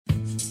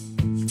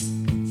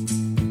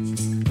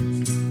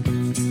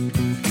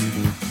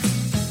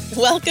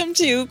Welcome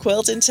to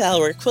Quilt and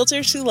Tell, where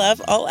quilters who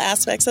love all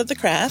aspects of the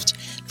craft,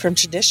 from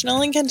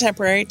traditional and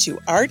contemporary to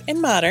art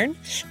and modern,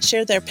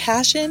 share their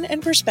passion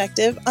and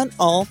perspective on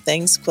all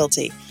things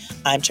quilty.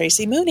 I'm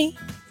Tracy Mooney.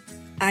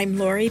 I'm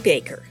Lori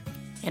Baker.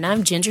 And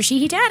I'm Ginger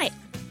Sheehy Daddy.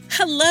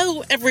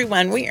 Hello,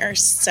 everyone. We are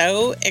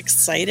so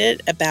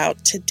excited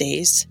about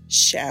today's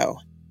show.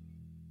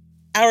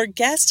 Our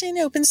guest in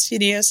Open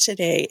Studios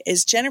today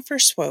is Jennifer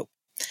Swope.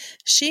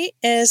 She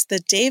is the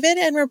David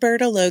and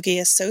Roberta Logie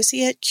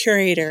Associate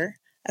Curator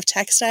of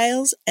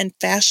Textiles and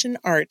Fashion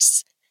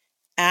Arts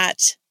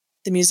at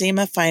the Museum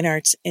of Fine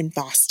Arts in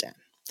Boston.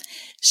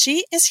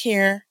 She is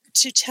here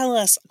to tell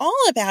us all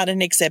about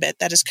an exhibit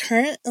that is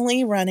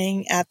currently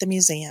running at the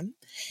museum.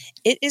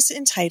 It is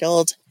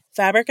entitled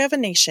Fabric of a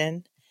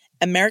Nation,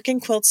 American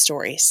Quilt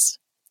Stories.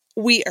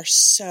 We are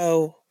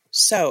so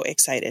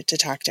excited to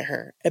talk to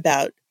her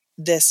about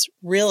this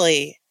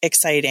really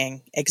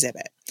exciting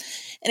exhibit.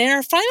 And in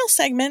our final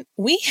segment,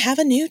 we have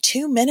a new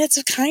 2 minutes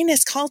of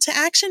kindness call to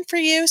action for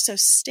you, so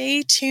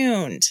stay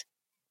tuned.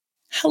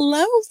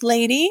 Hello,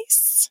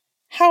 ladies.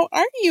 How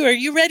are you? Are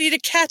you ready to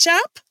catch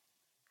up?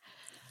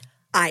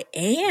 I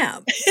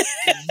am.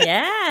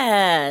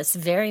 Yes,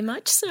 very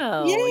much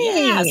so.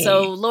 Yay. Yeah.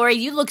 So, Lori,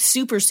 you look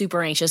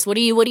super anxious. What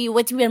have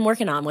you been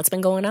working on? What's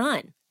been going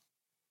on?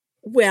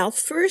 Well,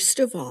 first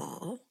of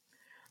all,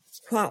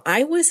 while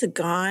I was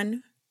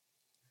gone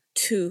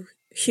to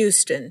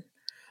Houston,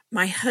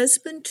 my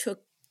husband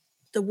took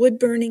the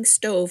wood-burning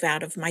stove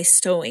out of my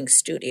sewing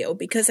studio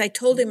because I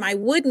told him I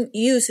wouldn't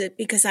use it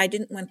because I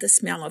didn't want the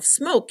smell of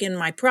smoke in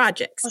my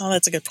projects. Oh,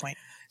 that's a good point.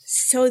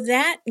 So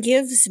that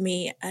gives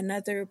me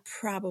another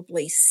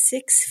probably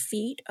 6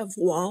 feet of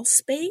wall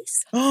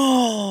space.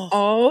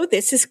 Oh,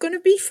 this is going to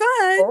be fun.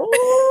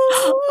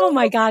 Oh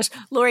my gosh,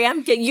 Lori,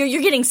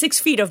 you're getting 6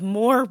 feet of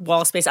more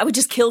wall space. I would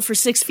just kill for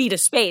 6 feet of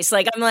space.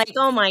 I'm like,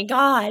 oh my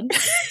God.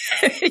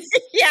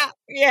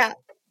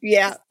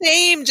 Yeah.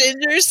 Same,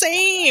 Ginger,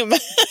 same.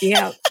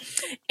 Yeah.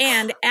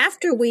 And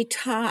after we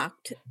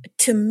talked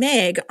to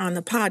Meg on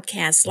the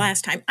podcast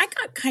last time, I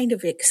got kind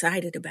of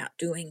excited about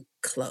doing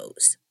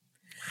clothes.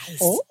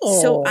 Oh.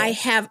 So I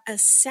have a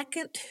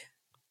second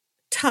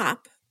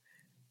top,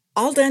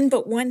 all done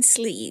but one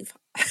sleeve.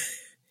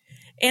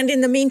 And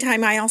in the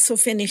meantime, I also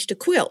finished a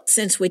quilt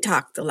since we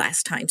talked the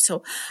last time.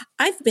 So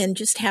I've been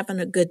just having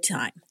a good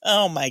time.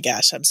 Oh my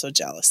gosh, I'm so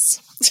jealous.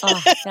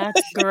 Oh,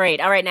 that's great.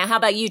 All right. Now, how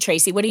about you,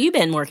 Tracy? What have you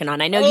been working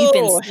on? I know you've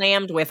been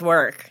slammed with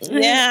work.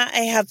 Yeah,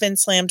 I have been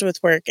slammed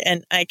with work,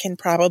 and I can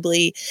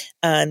probably,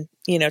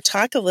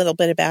 talk a little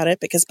bit about it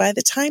because by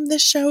the time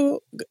this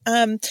show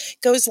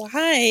goes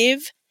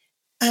live,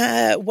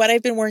 what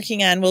I've been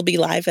working on will be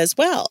live as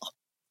well.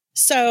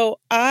 So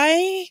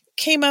I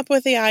came up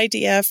with the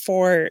idea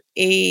for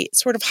a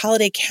sort of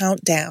holiday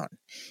countdown,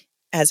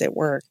 as it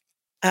were.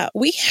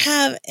 We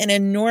have an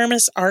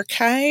enormous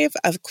archive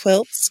of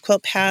quilts,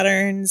 quilt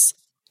patterns,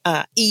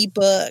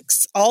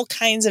 ebooks, all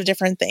kinds of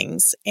different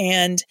things.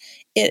 And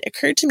it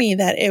occurred to me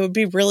that it would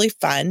be really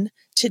fun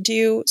to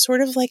do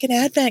sort of like an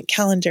advent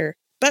calendar,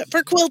 but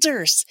for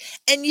quilters.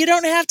 And you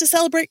don't have to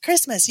celebrate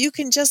Christmas. You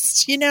can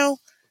just,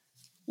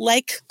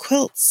 like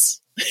quilts.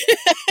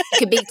 It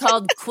could be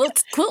called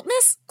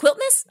Quiltmas.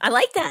 I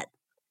like that.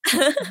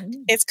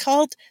 It's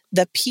called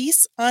the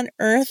Peace on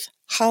Earth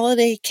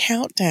Holiday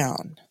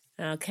Countdown.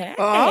 Okay.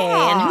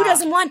 And who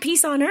doesn't want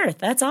peace on earth?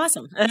 That's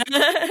awesome.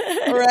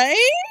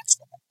 Right?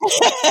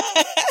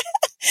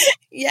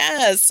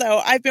 Yeah. So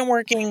I've been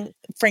working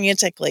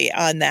frantically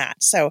on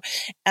that. So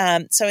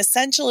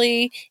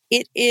essentially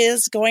it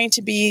is going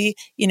to be,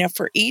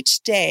 for each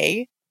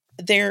day,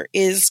 there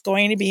is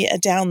going to be a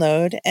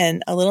download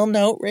and a little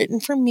note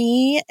written for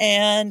me,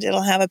 and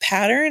it'll have a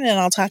pattern, and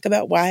I'll talk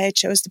about why I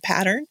chose the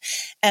pattern.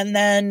 And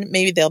then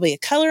maybe there'll be a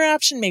color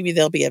option. Maybe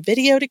there'll be a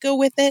video to go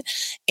with it.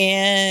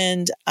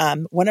 And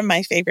one of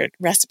my favorite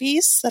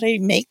recipes that I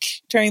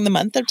make during the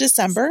month of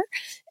December.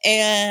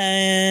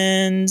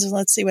 And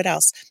let's see what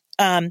else.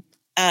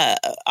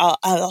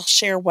 I'll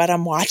share what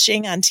I'm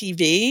watching on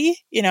TV.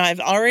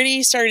 I've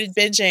already started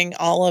binging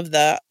all of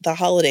the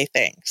holiday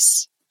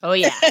things. Oh,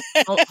 yeah.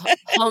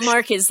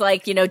 Hallmark is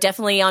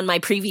definitely on my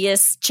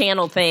previous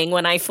channel thing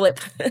when I flip.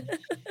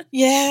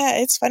 Yeah,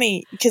 it's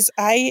funny because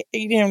I,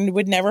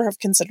 would never have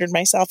considered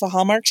myself a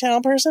Hallmark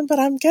Channel person, but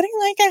I'm getting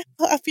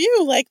a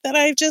few that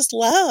I just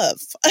love.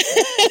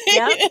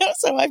 Yeah.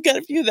 So I've got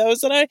a few of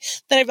those that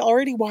I've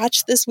already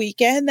watched this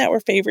weekend that were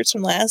favorites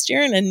from last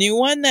year, and a new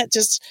one that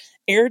just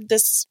aired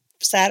this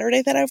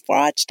Saturday that I've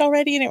watched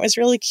already, and it was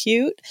really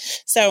cute.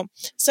 So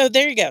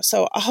there you go.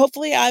 So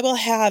hopefully I will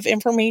have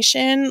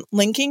information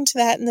linking to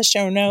that in the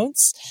show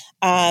notes.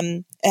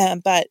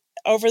 But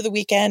over the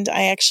weekend,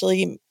 I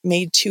actually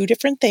made 2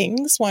 different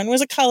things. One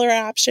was a color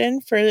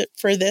option for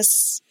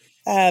this,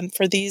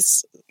 for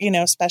these,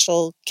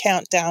 special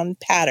countdown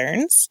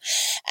patterns.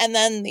 And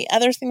then the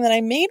other thing that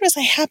I made was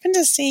I happened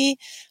to see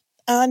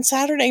on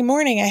Saturday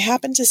morning, I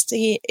happened to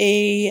see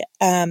a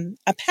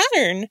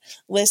pattern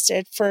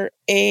listed for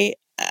a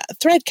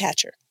thread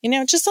catcher,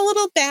 just a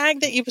little bag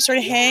that you sort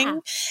of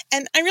hang.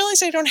 And I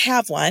realized I don't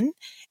have one.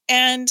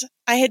 And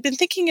I had been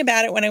thinking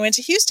about it when I went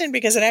to Houston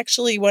because it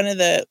actually, one of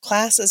the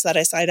classes that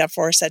I signed up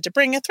for said to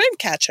bring a thread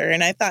catcher.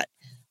 And I thought,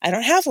 I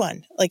don't have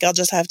one. Like, I'll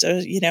just have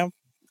to,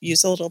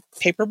 use a little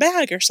paper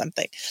bag or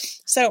something.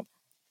 So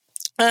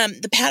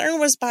the pattern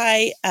was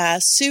by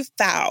Sue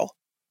Pfau.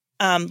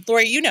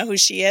 Lori, you know who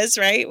she is,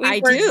 right?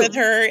 We've worked with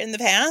her in the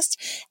past.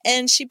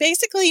 And she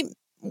basically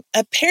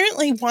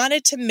apparently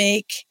wanted to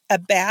make a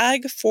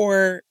bag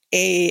for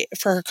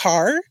her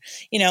car,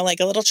 like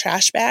a little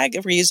trash bag, a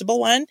reusable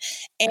one,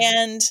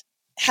 and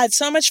had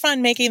so much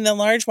fun making the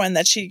large one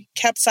that she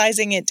kept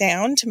sizing it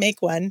down to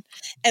make one.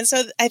 And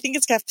so I think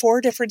it's got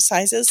 4 different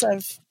sizes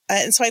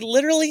and so I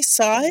literally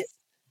saw it,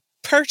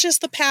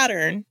 purchased the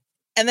pattern,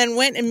 and then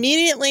went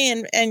immediately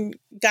and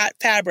got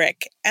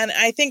fabric. And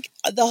I think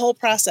the whole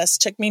process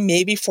took me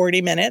maybe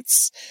 40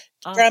 minutes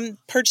from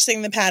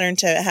purchasing the pattern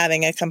to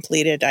having a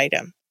completed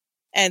item.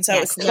 And so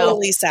it was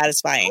totally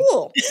satisfying.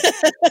 Cool.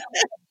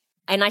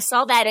 And I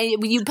saw that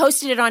you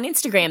posted it on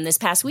Instagram this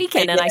past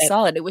weekend, and I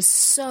saw it. It was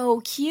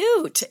so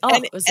cute. Oh,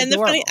 it was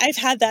adorable. I've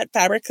had that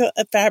fabric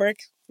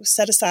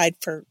set aside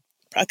for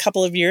a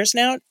couple of years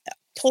now.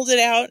 Pulled it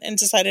out and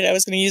decided I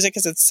was going to use it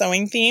because it's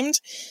sewing themed,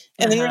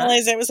 and then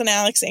realized it was an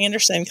Alex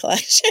Anderson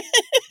collection,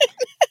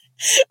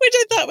 which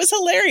I thought was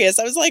hilarious.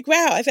 I was like,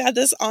 wow, I've had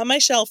this on my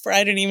shelf for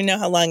I don't even know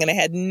how long, and I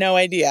had no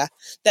idea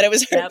that it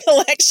was her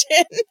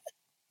collection.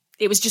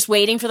 It was just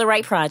waiting for the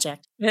right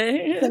project.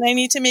 And I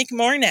need to make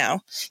more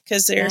now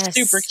because they're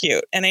super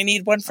cute, and I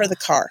need one for the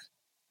car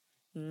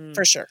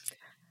for sure.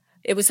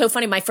 It was so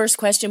funny. My first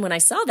question when I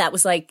saw that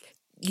was like,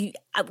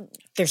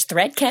 there's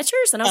thread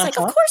catchers? And I was like,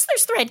 of course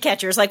there's thread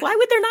catchers. Like, why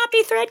would there not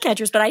be thread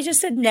catchers? But I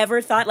just had never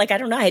thought, like, I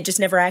don't know. I had just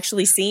never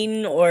actually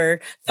seen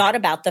or thought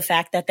about the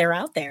fact that they're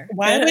out there.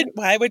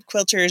 Why would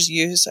quilters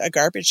use a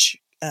garbage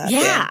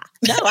bin?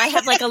 No, I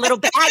have like a little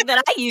bag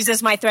that I use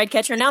as my thread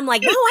catcher. Now I'm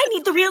like, no, I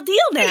need the real deal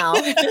now.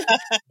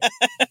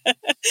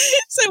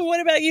 So what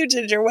about you,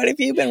 Ginger? What have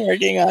you been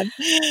working on?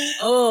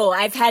 Oh,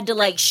 I've had to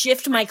like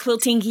shift my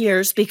quilting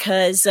gears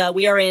because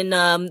we are in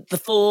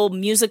the full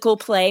musical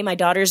play. My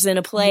daughter's in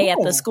a play at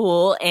the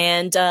school,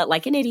 and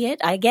like an idiot,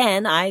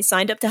 I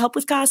signed up to help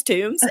with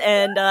costumes,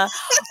 and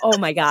oh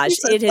my gosh,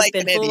 it has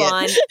been full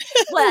on.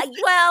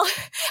 Well,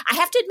 I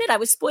have to admit, I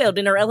was spoiled.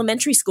 In her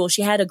elementary school,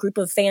 she had a group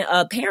of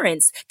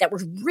parents that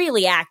were really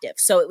active.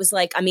 So it was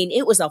like, I mean,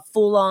 it was a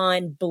full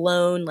on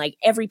blown, like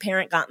every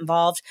parent got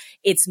involved.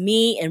 It's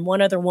me and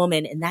one other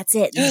woman, and that's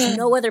it. There's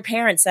no other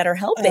parents that are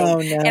helping. Oh,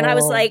 no. And I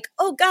was like,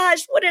 oh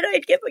gosh, what did I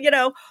give,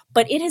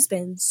 but it has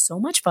been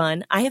so much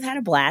fun. I have had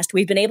a blast.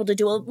 We've been able to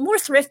do more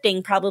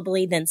thrifting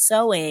probably than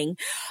sewing,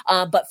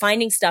 but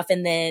finding stuff.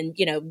 And then,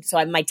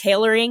 so my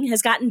tailoring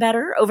has gotten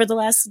better over the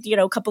last,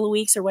 couple of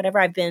weeks or whatever.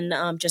 I've been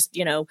just,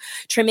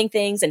 trimming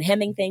things and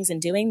hemming things and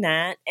doing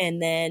that.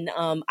 And then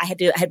I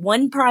had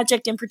one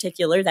project in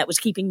particular that was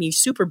keeping me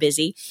super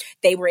busy.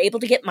 They were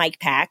able to get mic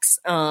packs.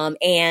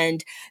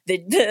 And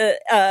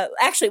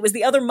actually it was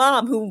the other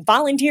mom who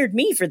volunteered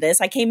me for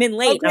this. I came in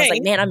late and I was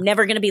like, man, I'm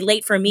never going to be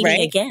late for a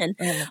meeting again.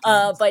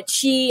 But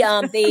she,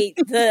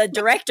 the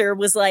director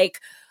was like,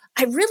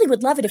 I really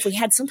would love it if we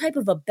had some type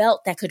of a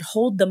belt that could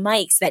hold the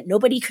mics that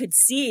nobody could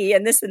see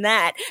and this and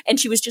that. And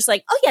she was just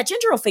like, oh yeah,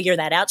 Ginger will figure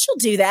that out. She'll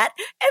do that.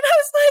 And I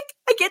was like,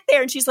 I get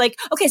there and she's like,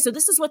 okay, so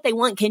this is what they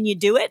want. Can you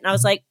do it? And I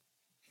was like,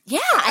 yeah,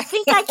 I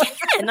think I can.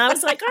 And I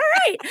was like, all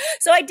right.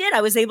 So I did.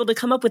 I was able to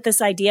come up with this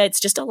idea.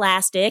 It's just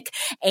elastic.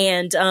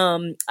 And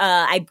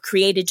I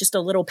created just a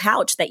little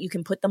pouch that you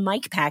can put the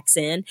mic packs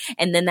in.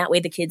 And then that way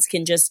the kids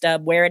can just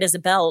wear it as a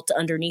belt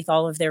underneath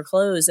all of their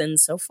clothes. And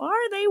so far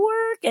they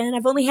work. And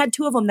I've only had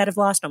 2 of them that have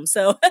lost them.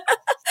 So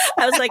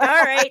I was like, all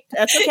right,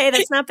 that's okay.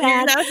 That's not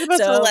bad. You're not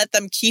supposed to let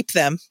them keep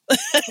them.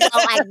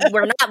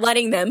 We're not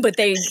letting them, but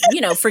they,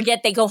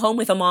 forget they go home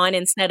with them on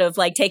instead of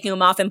like taking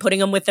them off and putting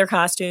them with their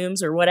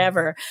costumes or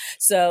whatever.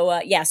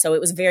 So, so it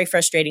was very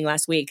frustrating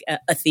last week.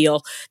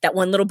 Atheel, that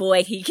one little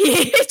boy, he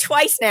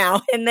twice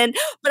now. And then,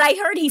 but I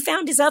heard he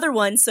found his other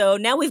one. So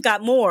now we've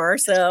got more.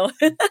 So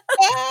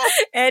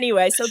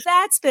anyway, so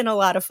that's been a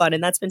lot of fun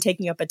and that's been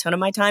taking up a ton of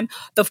my time.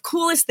 The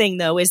coolest thing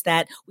though is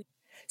that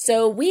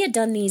so we had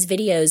done these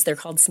videos, they're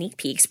called sneak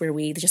peeks, where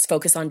we just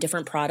focus on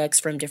different products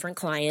from different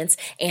clients.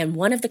 And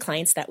one of the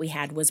clients that we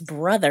had was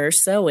Brother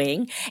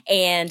Sewing.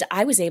 And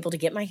I was able to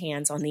get my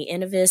hands on the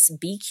Innovis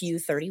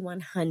BQ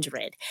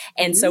 3100.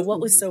 And so what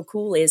was so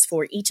cool is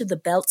for each of the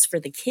belts for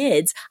the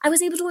kids, I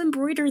was able to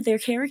embroider their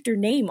character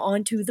name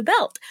onto the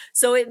belt.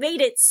 So it made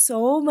it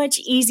so much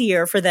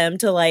easier for them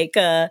to like,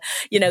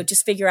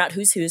 just figure out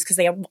who's because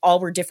they all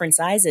were different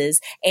sizes.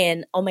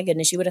 And oh my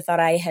goodness, you would have thought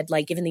I had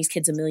like given these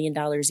kids $1 million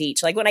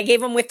each. Like when I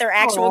gave them with their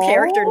actual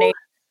character name.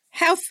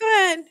 How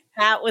fun.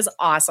 That was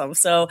awesome.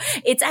 So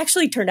it's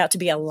actually turned out to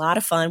be a lot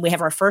of fun. We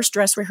have our first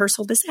dress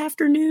rehearsal this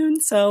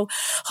afternoon. So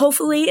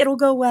hopefully it'll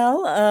go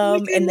well.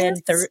 And then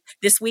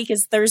this week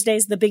is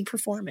Thursday's the big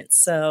performance.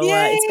 So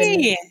it's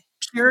been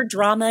pure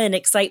drama and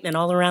excitement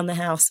all around the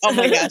house. Oh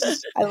my gosh.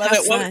 I love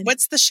it.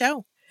 What's the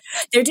show?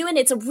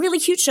 It's a really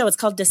cute show. It's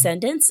called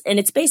Descendants, and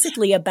it's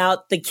basically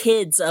about the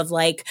kids of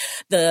like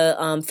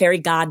the fairy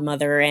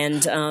godmother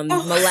and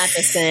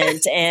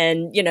Maleficent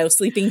and,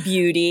 Sleeping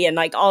Beauty and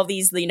like all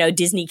these,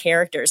 Disney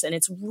characters. And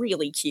it's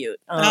really cute.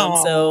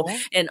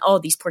 And all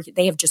these poor kids,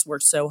 they have just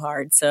worked so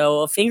hard.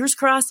 So fingers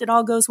crossed it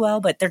all goes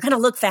well, but they're going to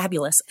look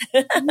fabulous.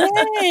 Yay.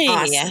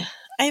 Awesome.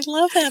 I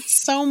love that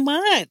so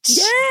much.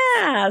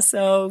 Yeah.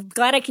 So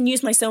glad I can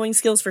use my sewing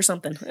skills for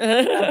something.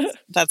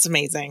 That's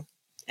amazing.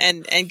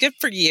 And good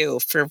for you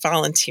for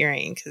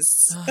volunteering,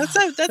 because that's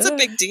a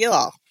big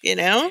deal,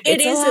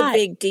 It is a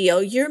big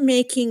deal. You're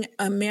making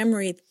a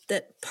memory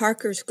that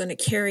Parker's going to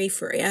carry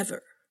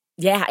forever.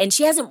 Yeah, and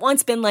she hasn't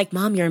once been like,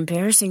 Mom, you're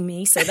embarrassing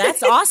me. So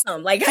that's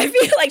awesome. Like, I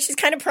feel like she's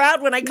kind of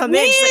proud when I come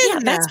in. She's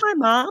like, yeah, that's my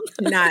mom.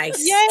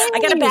 Nice. Yay. I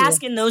got to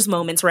bask in those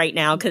moments right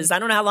now because I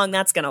don't know how long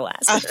that's going to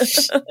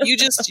last. You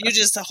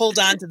just hold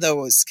on to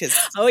those because.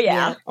 Oh,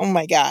 yeah. Oh,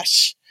 my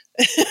gosh.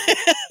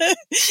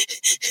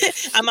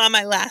 I'm on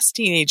my last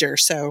teenager,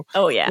 so.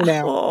 Oh, yeah.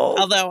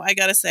 Although I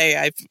got to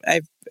say,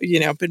 I've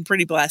been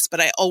pretty blessed, but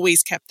I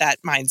always kept that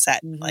mindset.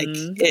 Like,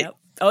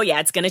 oh,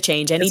 yeah, it's going to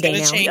change any day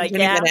now. Change any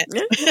minute.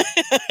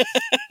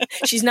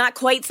 She's not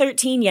quite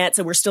 13 yet,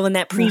 so we're still in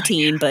that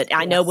preteen, but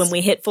I know when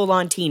we hit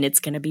full-on teen, it's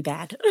going to be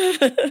bad.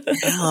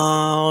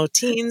 Oh,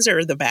 teens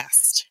are the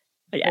best.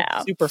 Yeah.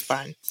 It's super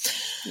fun.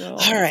 All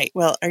right.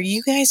 Well, are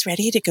you guys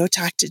ready to go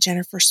talk to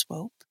Jennifer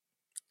Swope?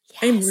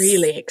 Yes. I'm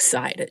really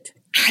excited.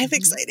 I'm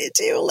excited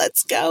too.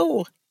 Let's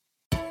go.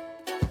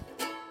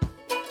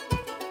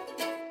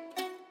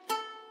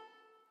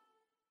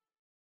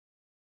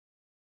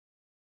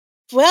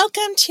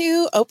 Welcome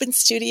to Open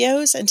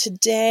Studios, and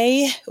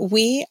today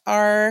we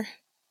are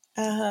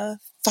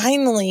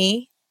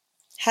finally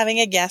having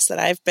a guest that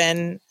I've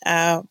been,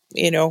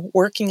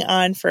 working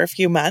on for a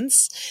few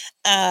months,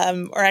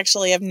 or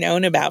actually have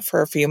known about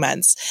for a few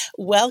months.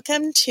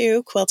 Welcome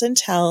to Quilt and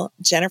Tell,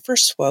 Jennifer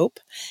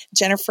Swope.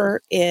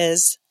 Jennifer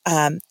is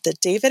the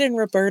David and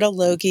Roberta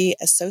Logie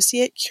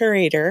Associate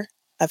Curator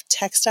of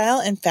Textile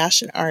and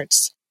Fashion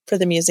Arts for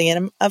the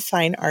Museum of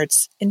Fine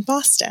Arts in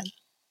Boston.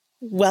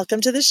 Welcome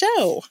to the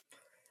show.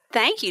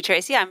 Thank you,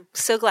 Tracy. I'm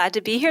so glad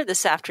to be here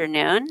this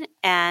afternoon,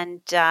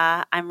 and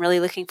I'm really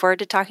looking forward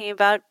to talking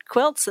about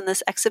quilts in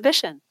this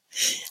exhibition.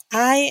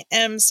 I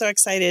am so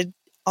excited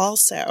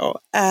also.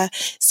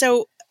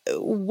 So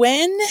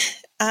when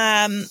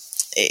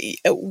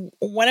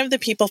one of the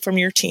people from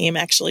your team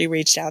actually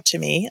reached out to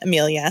me,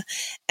 Amelia,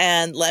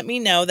 and let me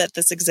know that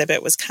this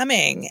exhibit was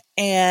coming.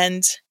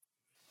 And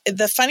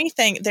the funny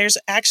thing,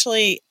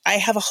 I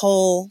have a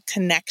whole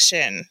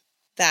connection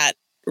that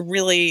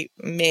really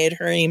made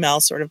her email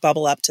sort of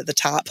bubble up to the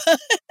top.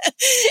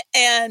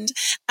 And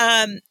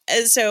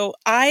so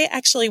I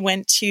actually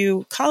went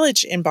to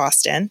college in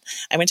Boston.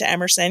 I went to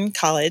Emerson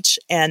College,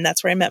 and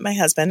that's where I met my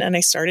husband, and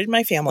I started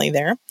my family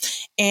there.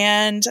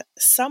 And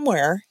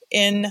somewhere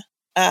in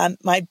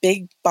my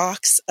big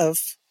box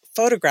of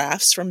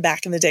photographs from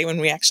back in the day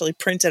when we actually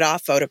printed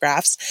off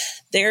photographs,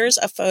 there's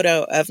a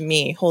photo of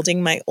me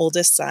holding my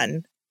oldest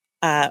son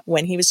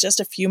when he was just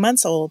a few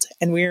months old,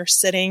 and we were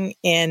sitting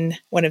in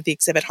one of the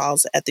exhibit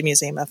halls at the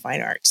Museum of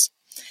Fine Arts.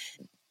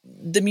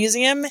 The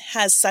museum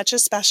has such a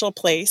special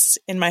place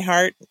in my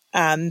heart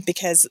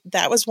because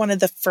that was one of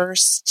the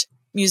first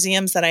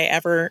museums that I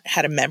ever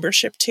had a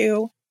membership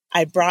to.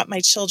 I brought my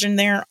children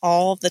there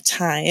all the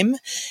time,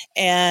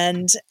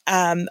 and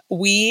I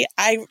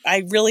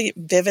really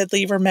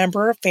vividly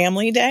remember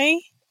Family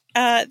Day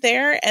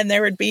there, and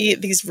there would be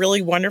these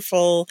really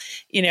wonderful,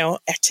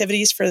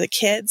 activities for the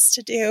kids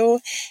to do.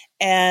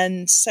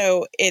 And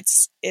so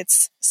it's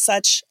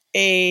such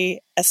a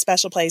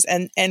special place.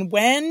 And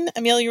when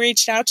Amelia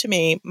reached out to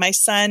me, my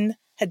son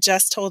had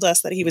just told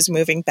us that he was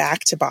moving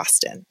back to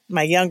Boston,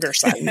 my younger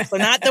son. So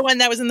not the one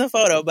that was in the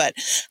photo, but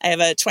I have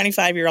a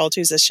 25-year-old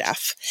who's a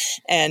chef.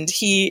 And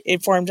he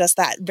informed us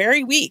that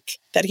very week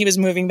that he was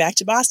moving back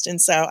to Boston.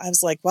 So I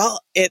was like,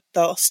 well,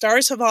 the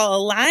stars have all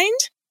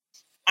aligned.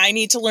 I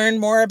need to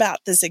learn more about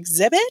this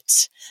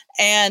exhibit,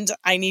 and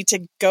I need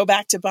to go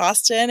back to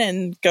Boston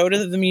and go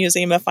to the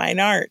Museum of Fine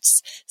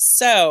Arts.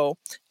 So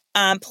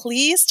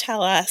please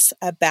tell us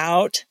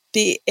about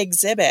the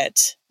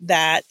exhibit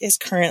that is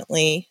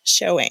currently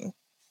showing.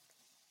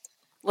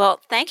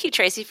 Well, thank you,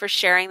 Tracy, for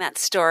sharing that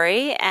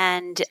story.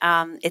 And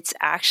it's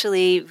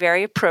actually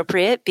very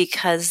appropriate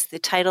because the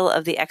title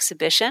of the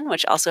exhibition,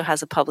 which also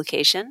has a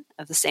publication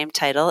of the same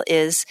title,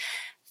 is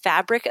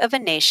Fabric of a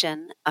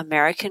Nation,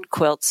 American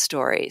Quilt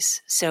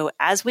Stories. So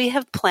as we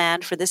have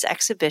planned for this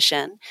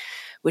exhibition,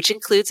 which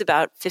includes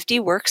about 50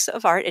 works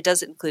of art, it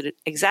doesn't include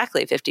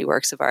exactly 50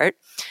 works of art.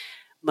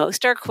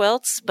 Most are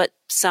quilts, but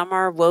some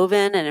are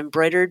woven and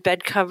embroidered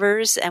bed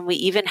covers, and we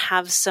even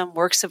have some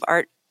works of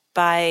art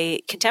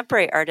by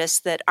contemporary artists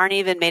that aren't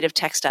even made of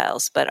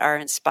textiles, but are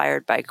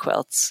inspired by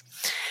quilts.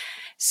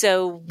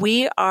 So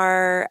we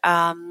are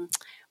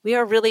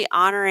really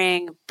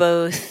honoring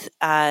both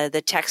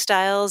the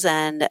textiles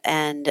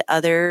and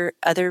other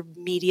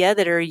media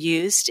that are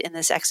used in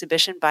this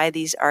exhibition by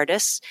these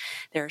artists.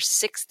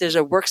 There's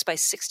works by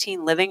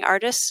 16 living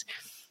artists.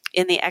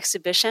 in the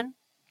exhibition.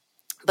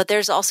 But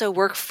there's also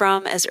work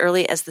from as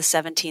early as the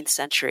 17th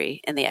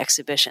century in the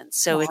exhibition.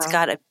 So It's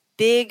got a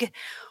big,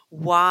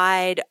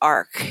 wide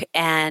arc.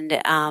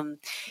 And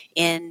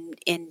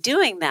in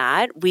doing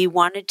that, we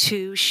wanted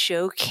to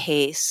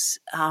showcase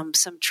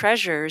some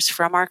treasures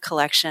from our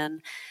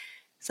collection,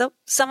 so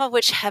some of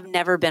which have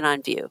never been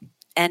on view,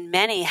 and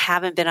many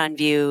haven't been on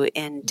view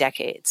in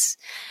decades.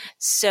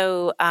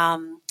 So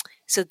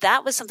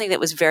that was something that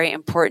was very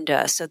important to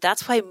us. So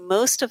that's why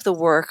most of the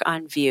work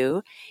on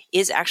view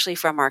is actually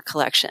from our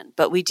collection.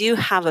 But we do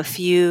have a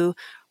few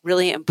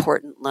really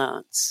important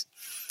loans.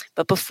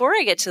 But before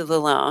I get to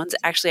the loans,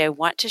 actually, I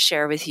want to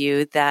share with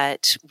you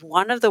that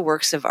one of the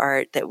works of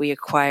art that we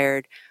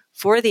acquired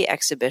for the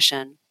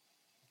exhibition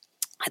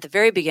at the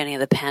very beginning of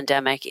the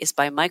pandemic is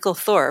by Michael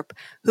Thorpe,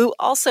 who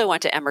also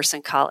went to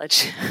Emerson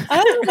College.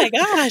 Oh my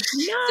gosh.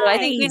 Nice. So I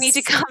think you need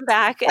to come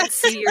back and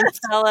see your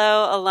fellow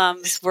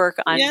alums' work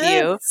on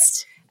view.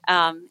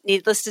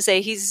 Needless to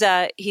say, he's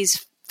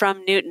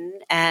from Newton,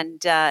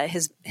 and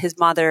his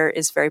mother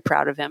is very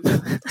proud of him.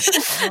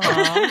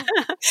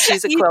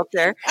 She's a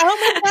quilter.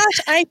 Oh my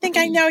gosh, I think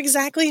I know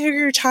exactly who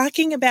you're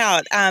talking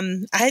about.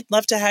 I'd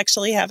love to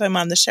actually have him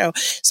on the show.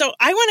 So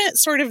I want to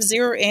sort of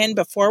zero in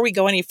before we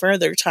go any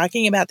further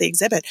talking about the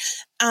exhibit.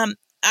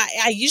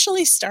 I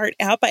usually start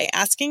out by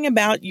asking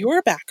about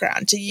your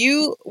background.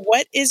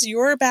 What is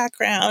your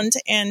background,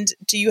 and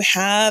do you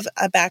have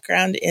a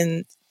background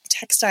in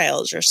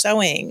textiles or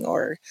sewing,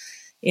 or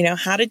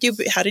how did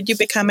you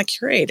become a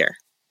curator?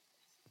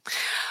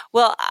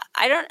 Well,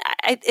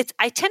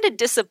 I tend to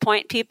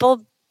disappoint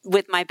people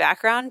with my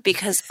background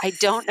because I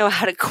don't know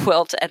how to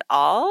quilt at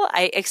all,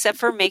 except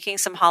for making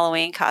some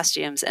Halloween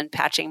costumes and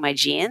patching my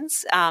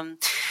jeans.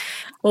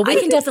 Well, we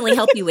can definitely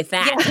help you with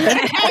that.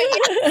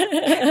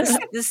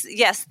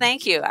 Yes,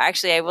 thank you.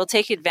 Actually, I will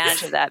take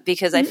advantage of that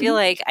because I feel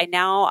like I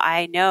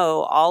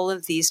know all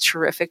of these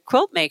terrific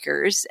quilt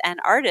makers and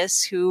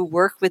artists who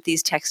work with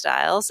these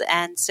textiles.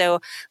 And so,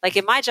 like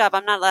in my job,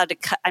 I'm not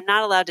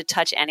allowed to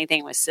touch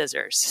anything with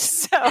scissors.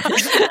 So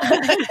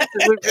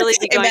we'd really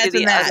be going to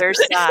the other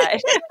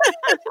side.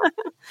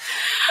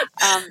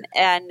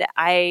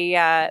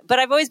 But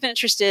I've always been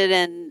interested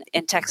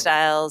in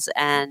textiles,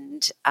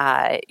 and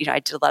I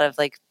did a lot of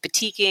like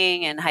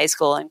batiking in high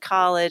school and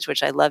college,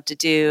 which I love to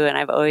do, and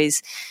I've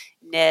always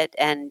knit,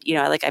 and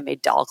I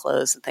made doll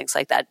clothes and things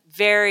like that,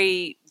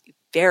 very,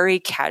 very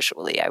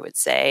casually, I would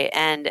say.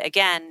 And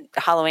again,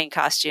 Halloween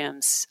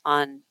costumes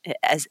on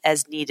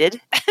as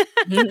needed.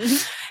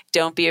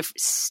 Don't be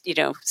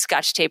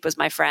Scotch tape was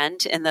my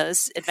friend in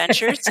those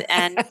adventures.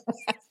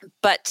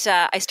 But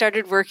I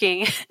started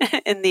working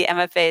in the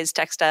MFA's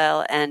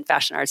textile and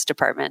fashion arts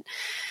department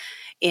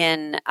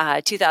in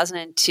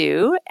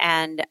 2002,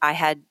 and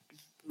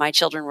my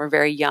children were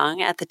very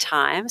young at the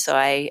time, so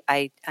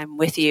I'm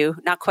with you,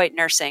 not quite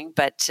nursing,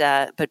 but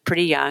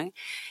pretty young.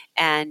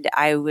 And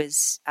I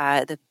was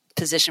the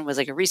position was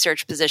like a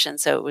research position,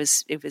 so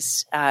it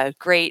was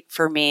great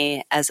for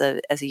me as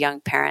a young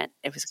parent.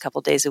 It was a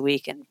couple days a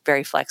week and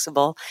very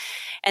flexible.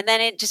 And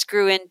then it just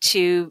grew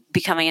into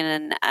becoming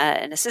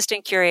an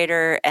assistant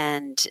curator,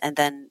 and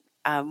then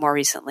more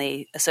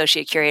recently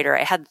associate curator.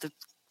 I had the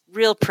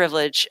real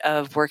privilege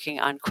of working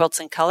on Quilts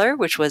in Color,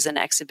 which was an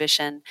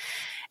exhibition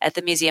at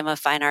the Museum of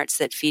Fine Arts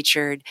that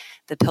featured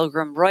the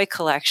Pilgrim Roy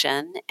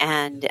collection.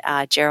 And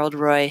Gerald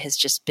Roy has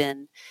just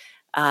been,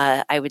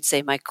 I would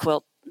say, my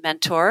quilt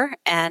mentor.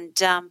 And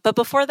but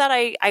before that,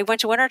 I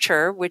went to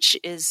Winterthur, which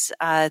is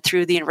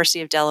through the University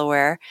of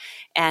Delaware,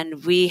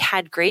 and we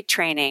had great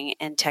training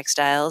in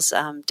textiles.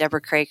 Deborah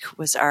Craik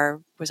was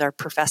our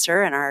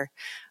professor and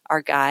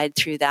our guide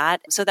through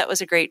that. So that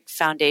was a great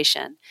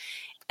foundation.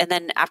 And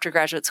then after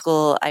graduate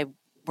school, I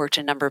worked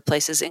in a number of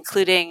places,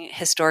 including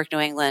Historic New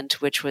England,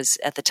 which was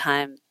at the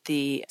time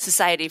the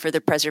Society for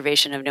the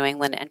Preservation of New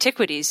England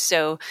Antiquities.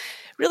 So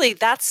really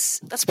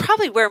that's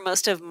probably where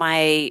most of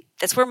my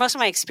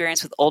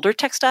experience with older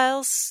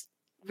textiles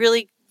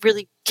really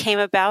came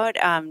about.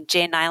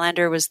 Jane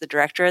Nylander was the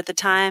director at the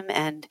time,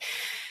 and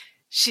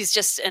she's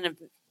just a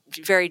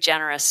very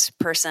generous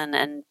person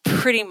and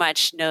pretty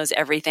much knows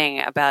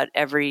everything about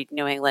every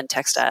New England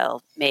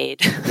textile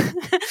made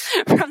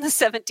from the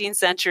 17th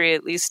century,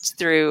 at least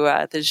through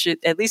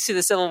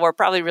the Civil War,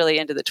 probably really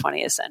into the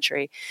 20th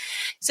century.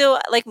 So,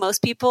 like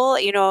most people,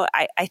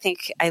 I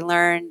think I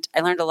learned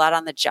a lot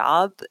on the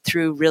job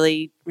through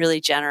really,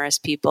 really generous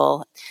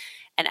people.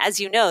 And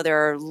as you know,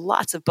 there are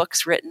lots of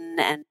books written,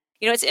 and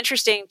it's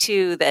interesting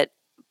too that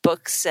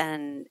books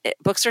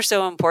are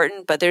so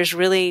important, but there's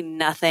really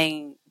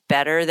nothing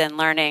better than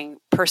learning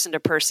person to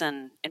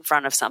person in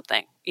front of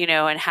something,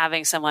 and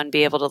having someone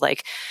be able to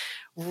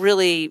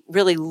really,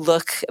 really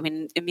look. I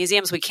mean, in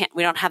museums, we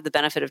don't have the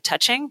benefit of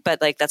touching, but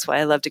that's why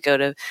I love to go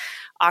to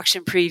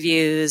auction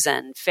previews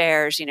and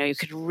fairs. You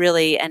could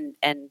really, and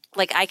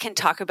I can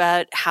talk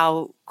about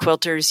how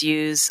quilters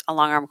use a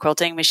long arm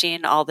quilting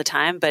machine all the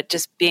time, but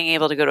just being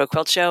able to go to a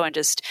quilt show and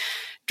just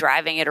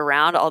driving it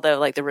around, although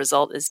like the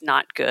result is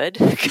not good.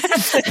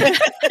 It's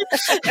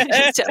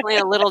definitely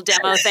a little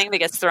demo thing that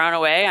gets thrown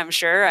away, I'm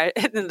sure,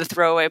 in the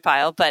throwaway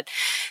pile. But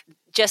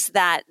just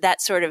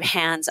that sort of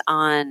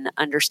hands-on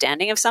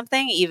understanding of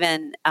something,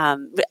 even I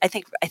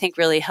think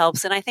really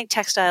helps. And I think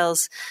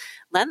textiles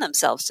lend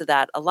themselves to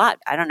that a lot.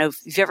 I don't know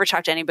if you've ever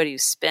talked to anybody who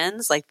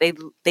spins, like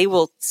they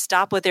will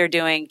stop what they're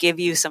doing, give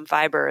you some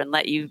fiber, and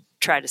let you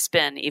try to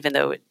spin, even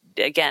though it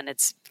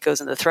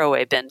goes in the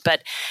throwaway bin.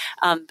 But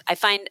I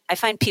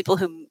find people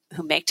who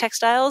make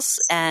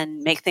textiles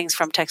and make things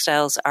from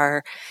textiles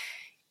are,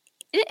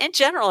 in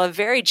general, a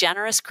very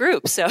generous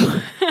group. So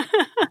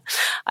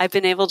I've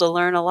been able to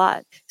learn a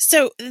lot.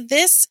 So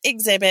this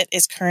exhibit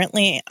is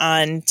currently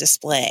on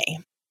display.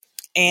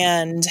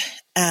 And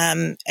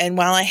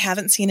while I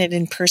haven't seen it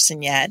in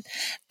person yet,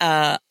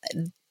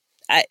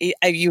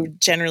 you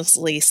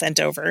generously sent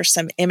over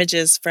some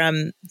images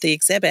from the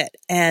exhibit,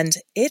 and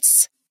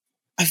it's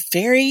a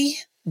very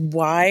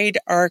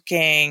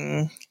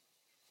wide-arcing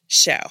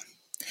show.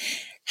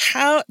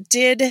 How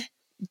did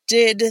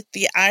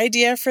the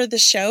idea for the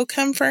show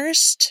come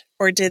first,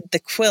 or did the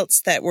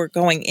quilts that were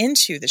going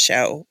into the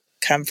show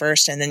come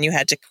first, and then you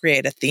had to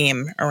create a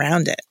theme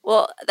around it?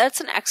 Well,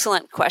 that's an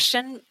excellent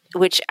question,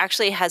 which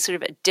actually has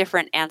sort of a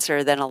different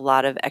answer than a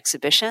lot of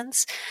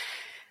exhibitions.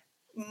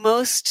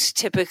 Most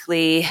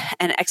typically,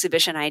 an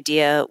exhibition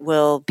idea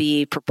will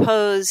be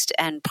proposed,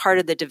 and part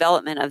of the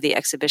development of the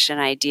exhibition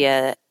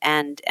idea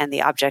and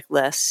the object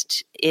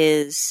list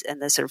is,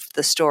 and the sort of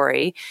the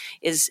story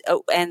is,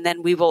 and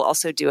then we will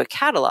also do a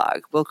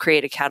catalog. We'll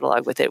create a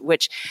catalog with it,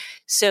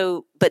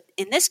 but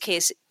in this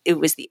case, it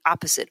was the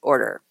opposite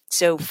order.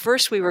 So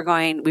first we were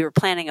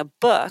planning a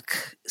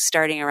book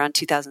starting around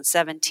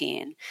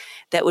 2017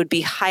 that would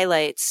be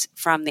highlights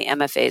from the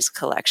MFA's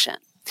collection.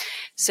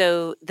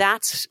 So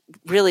that's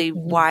really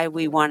why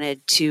we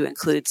wanted to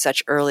include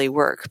such early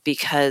work,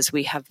 because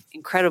we have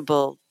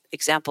incredible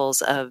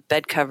examples of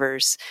bed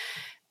covers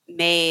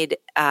made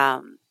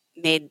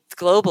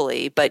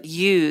globally, but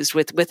used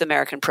with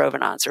American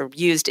provenance, or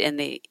used in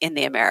the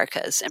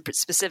Americas, and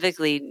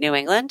specifically New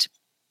England.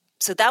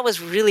 So that was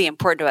really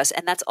important to us.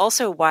 And that's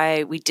also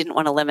why we didn't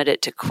want to limit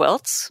it to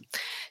quilts.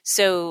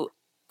 So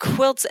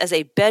quilts as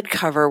a bed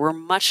cover were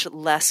much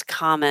less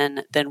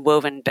common than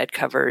woven bed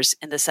covers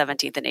in the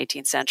 17th and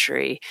 18th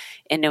century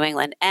in New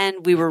England.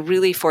 And we were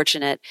really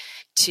fortunate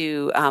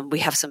to, we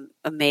have some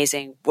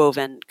amazing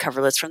woven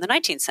coverlets from the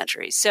 19th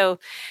century. So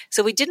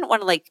we didn't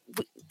want to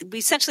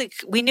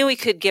we knew we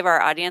could give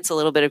our audience a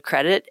little bit of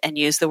credit and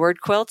use the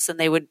word quilts, and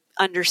they would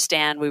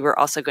understand we were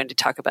also going to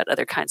talk about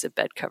other kinds of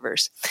bed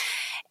covers.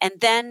 And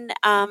then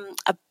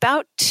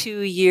about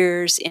 2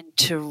 years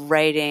into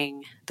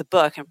writing the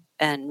book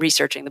and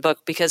researching the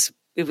book, because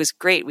it was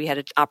great, we had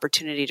an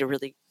opportunity to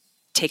really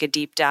take a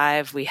deep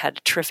dive. We had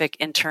a terrific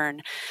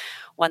intern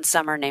one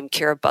summer named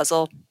Kira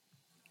Buzzle.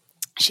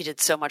 She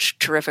did so much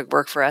terrific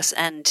work for us.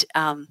 And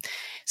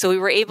so we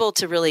were able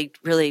to really,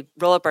 really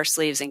roll up our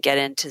sleeves and get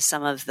into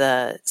some of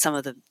the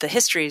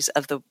histories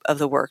of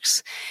the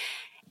works.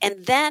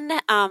 And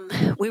then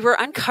we were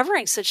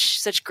uncovering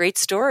such great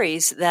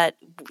stories that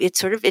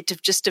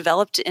it just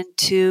developed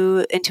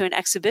into an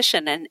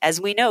exhibition. And as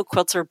we know,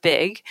 quilts are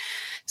big,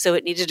 so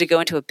it needed to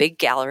go into a big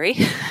gallery.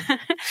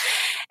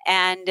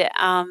 And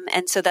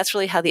so that's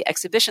really how the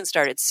exhibition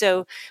started.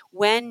 So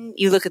when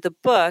you look at the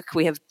book,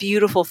 we have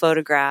beautiful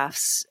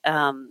photographs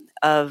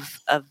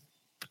of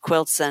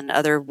quilts and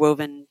other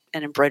woven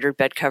and embroidered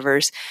bed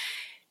covers.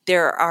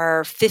 There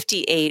are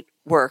 58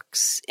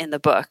 works in the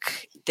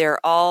book. They're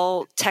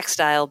all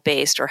textile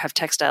based or have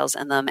textiles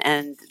in them,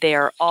 and they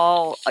are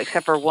all,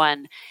 except for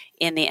one,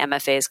 in the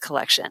MFA's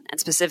collection, and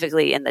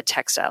specifically in the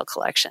textile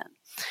collection.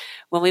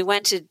 When we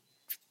went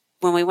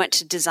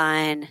to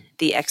design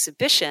the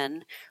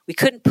exhibition, we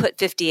couldn't put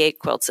 58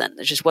 quilts in.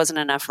 There just wasn't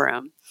enough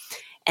room.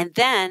 And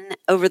then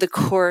over the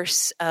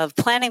course of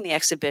planning the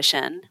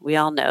exhibition, we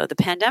all know the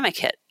pandemic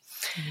hit.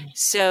 Mm-hmm.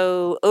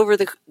 So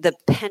the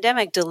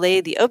pandemic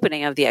delayed the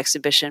opening of the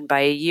exhibition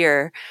by a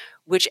year,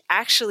 which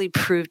actually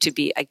proved to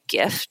be a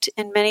gift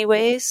in many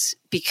ways,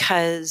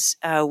 because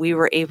we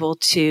were able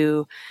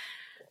to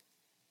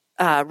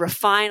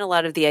refine a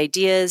lot of the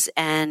ideas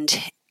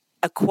and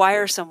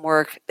acquire some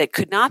work that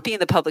could not be in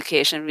the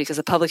publication because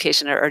the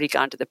publication had already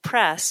gone to the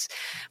press,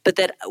 but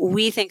that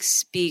we think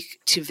speak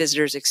to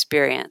visitors'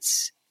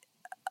 experience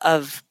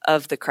of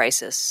the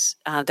crisis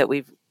that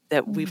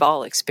we've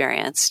all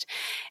experienced.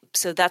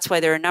 So that's why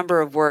there are a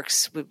number of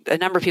works. A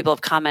number of people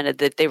have commented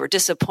that they were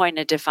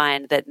disappointed to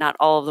find that not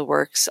all of the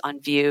works on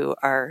view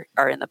are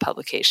in the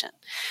publication.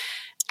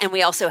 And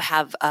we also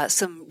have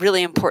some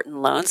really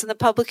important loans in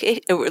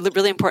the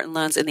really important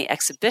loans in the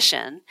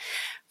exhibition.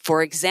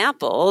 For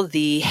example,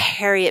 the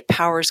Harriet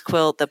Powers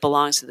quilt that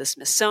belongs to the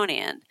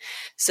Smithsonian.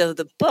 So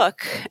the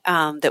book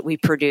that we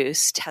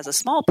produced has a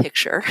small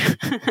picture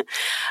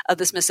of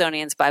the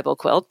Smithsonian's Bible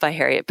quilt by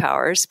Harriet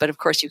Powers. But of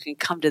course, you can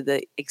come to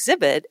the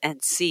exhibit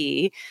and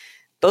see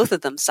both of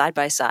them side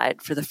by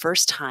side for the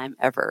first time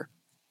ever.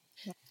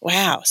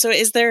 Wow. So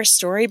is there a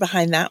story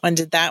behind that one?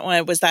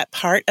 Was that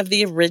part of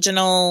the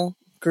original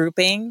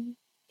grouping?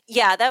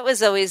 Yeah, that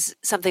was always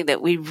something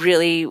that we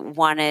really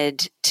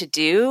wanted to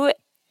do.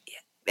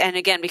 And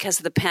again, because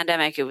of the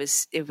pandemic, it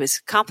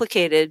was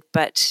complicated,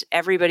 but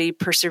everybody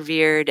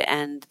persevered.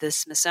 And the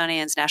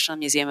Smithsonian's National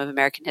Museum of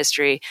American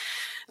History,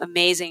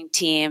 amazing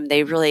team.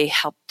 They really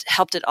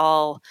helped it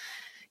all.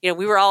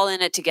 We were all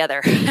in it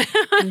together.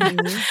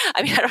 Mm-hmm.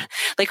 I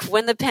mean,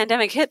 when the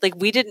pandemic hit,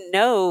 we didn't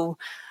know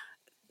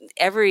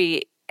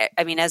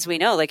as we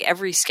know,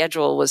 every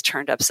schedule was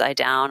turned upside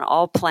down,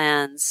 all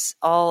plans,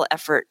 all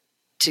effort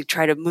to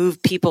try to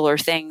move people or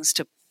things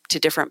to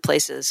different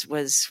places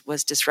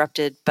was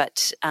disrupted.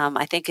 But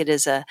I think it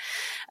is a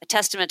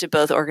testament to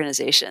both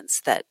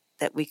organizations that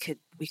we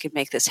could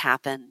make this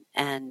happen.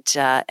 And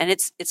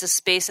it's a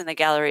space in the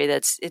gallery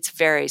it's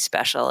very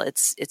special.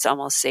 It's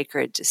almost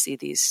sacred to see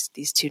these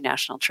two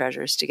national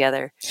treasures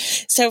together.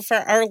 So for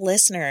our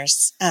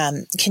listeners,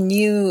 can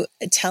you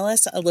tell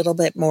us a little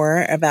bit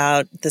more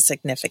about the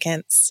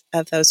significance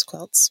of those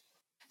quilts?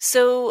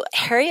 So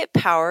Harriet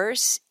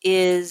Powers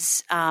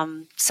is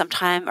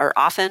sometime or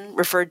often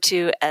referred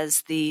to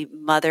as the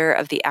mother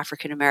of the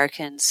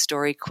African-American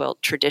story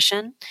quilt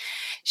tradition.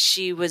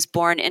 She was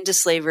born into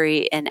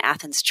slavery in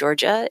Athens,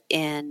 Georgia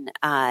in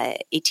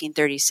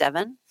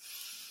 1837,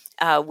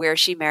 where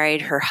she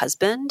married her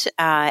husband.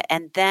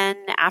 And then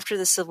after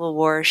the Civil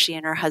War, she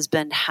and her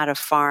husband had a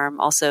farm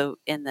also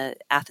in the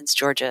Athens,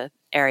 Georgia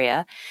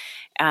area.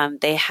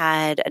 They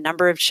had a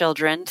number of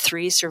children.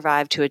 3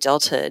 survived to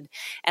adulthood.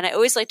 And I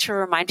always like to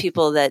remind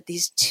people that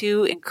these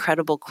 2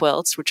 incredible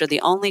quilts, which are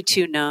the only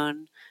 2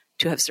 known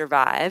to have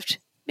survived,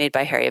 made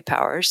by Harriet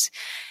Powers,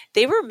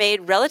 they were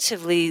made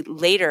relatively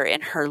later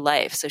in her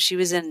life. So she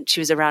was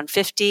around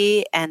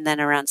 50 and then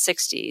around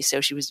 60.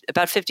 So she was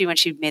about 50 when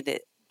she made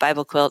the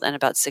Bible quilt and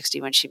about 60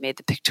 when she made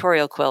the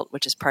pictorial quilt,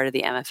 which is part of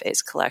the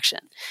MFA's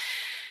collection.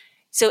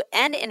 So,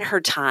 and in her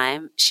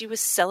time, she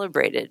was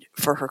celebrated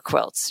for her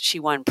quilts. She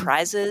won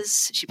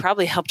prizes. She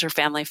probably helped her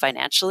family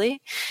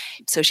financially.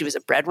 So she was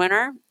a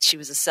breadwinner. She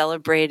was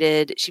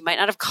she might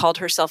not have called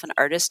herself an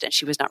artist, and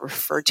she was not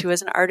referred to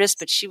as an artist,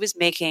 but she was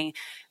making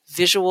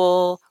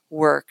visual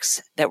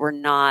works that were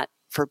not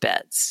for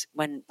beds.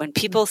 When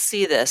people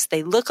see this,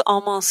 they look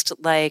almost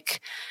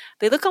like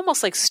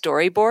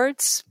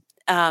storyboards,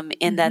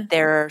 in that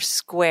there are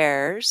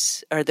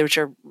squares, which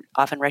are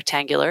often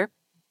rectangular.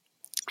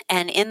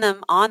 And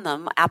on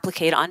them,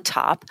 appliqued on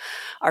top,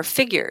 are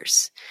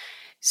figures.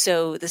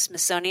 So the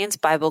Smithsonian's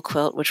Bible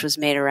quilt, which was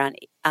made around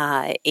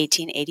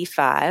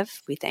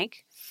 1885, we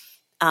think,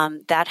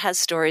 that has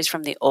stories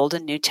from the Old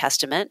and New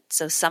Testament.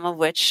 So some of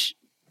which,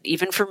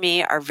 even for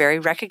me, are very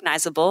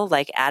recognizable,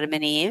 like Adam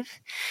and Eve,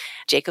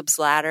 Jacob's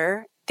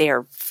Ladder. They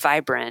are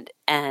vibrant,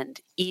 and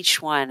each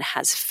one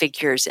has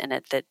figures in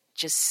it that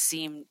just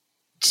seem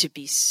to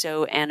be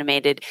so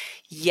animated,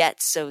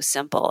 yet so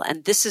simple.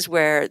 And this is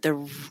where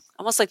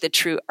almost like the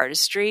true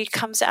artistry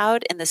comes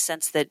out, in the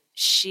sense that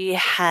she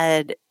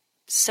had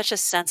such a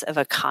sense of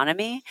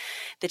economy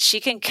that she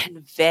can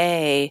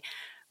convey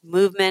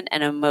movement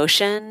and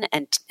emotion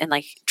and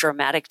like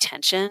dramatic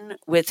tension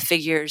with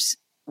figures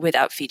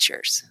without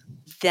features.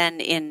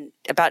 Then in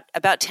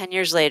about 10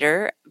 years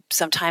later,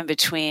 sometime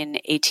between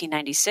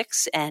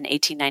 1896 and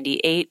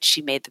 1898,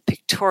 she made the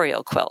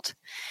pictorial quilt.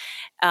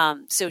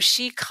 So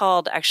she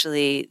called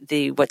actually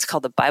what's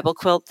called the Bible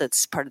quilt,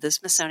 that's part of the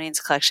Smithsonian's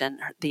collection,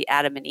 the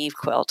Adam and Eve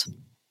quilt.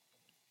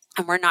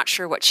 And we're not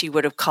sure what she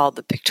would have called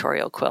the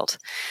pictorial quilt.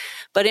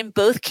 But in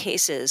both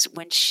cases,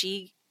 when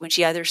she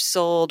either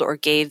sold or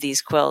gave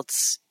these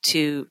quilts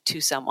to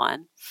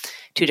someone,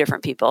 2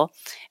 different people,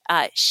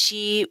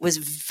 she was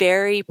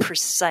very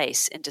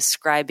precise in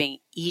describing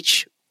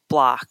each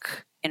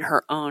block in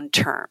her own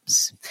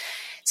terms.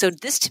 So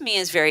this to me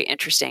is very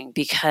interesting,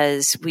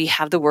 because we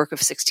have the work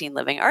of 16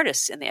 living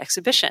artists in the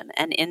exhibition.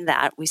 And in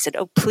that we said,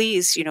 oh,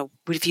 please,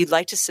 if you'd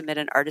like to submit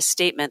an artist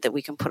statement that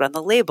we can put on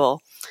the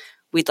label,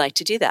 we'd like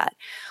to do that.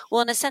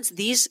 Well, in a sense,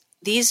 these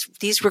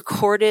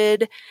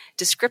recorded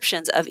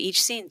descriptions of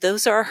each scene,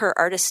 those are her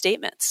artist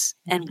statements.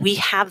 And we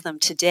have them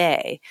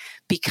today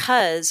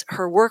because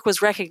her work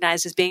was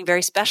recognized as being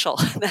very special.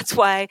 That's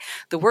why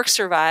the work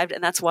survived,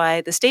 and that's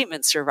why the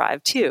statements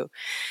survived too.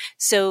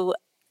 So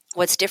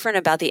what's different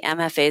about the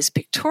MFA's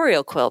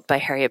pictorial quilt by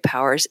Harriet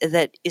Powers is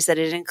that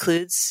it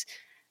includes,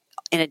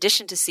 in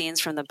addition to scenes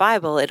from the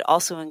Bible, it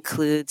also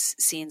includes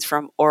scenes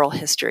from oral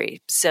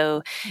history.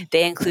 So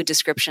they include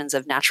descriptions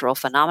of natural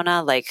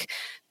phenomena like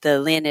the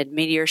Leonid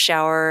meteor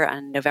shower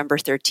on November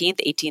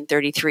 13th,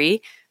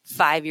 1833,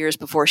 5 years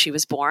before she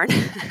was born.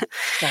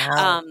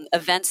 Wow.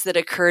 Events that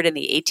occurred in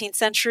the 18th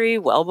century,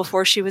 well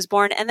before she was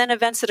born, and then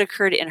events that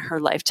occurred in her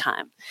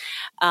lifetime.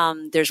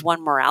 There's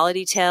one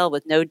morality tale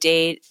with no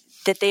date,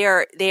 that they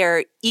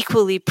are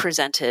equally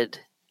presented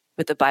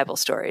with the Bible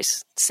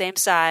stories. Same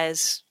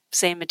size,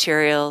 same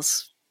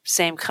materials,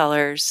 same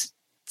colors,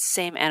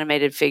 same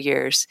animated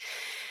figures.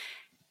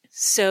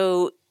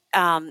 So,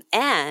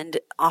 and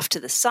off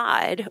to the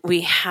side,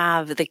 we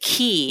have the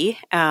key,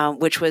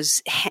 which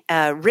was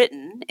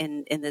written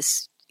in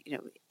this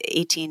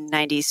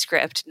 1890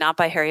 script, not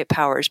by Harriet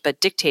Powers, but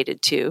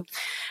dictated to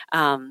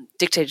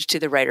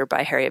the writer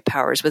by Harriet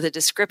Powers, with a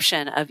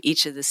description of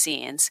each of the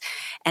scenes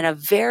and a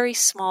very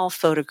small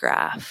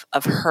photograph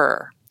of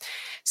her.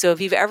 So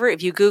if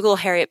you Google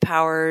Harriet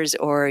Powers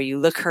or you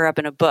look her up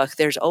in a book,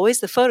 there's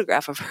always the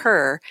photograph of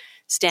her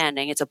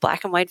standing. It's a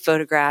black and white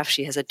photograph.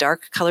 She has a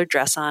dark colored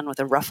dress on with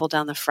a ruffle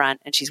down the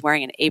front, and she's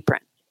wearing an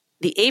apron.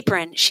 The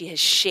apron, she has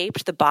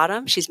shaped the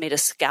bottom. She's made a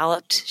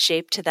scalloped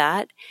shape to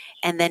that.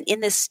 And then in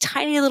this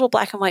tiny little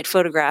black and white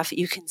photograph,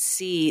 you can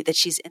see that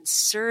she's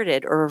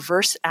inserted or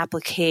reverse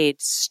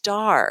appliqued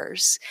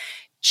stars,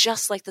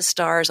 just like the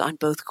stars on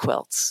both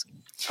quilts.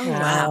 Oh,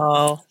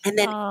 wow. And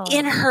then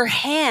in her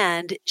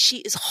hand, she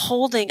is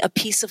holding a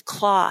piece of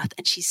cloth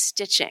and she's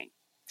stitching.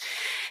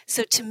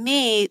 So to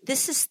me,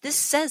 this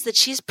says that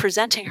she's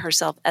presenting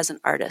herself as an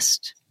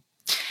artist.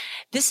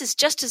 This is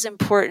just as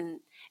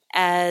important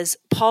as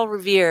Paul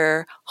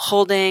Revere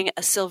holding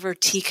a silver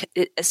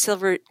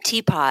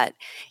teapot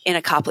in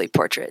a Copley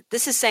portrait.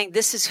 This is saying,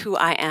 this is who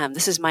I am.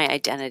 This is my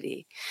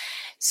identity.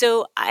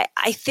 So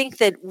I think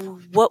that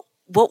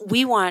what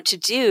we want to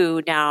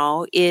do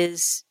now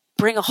is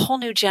bring a whole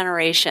new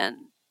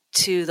generation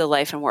to the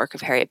life and work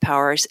of Harriet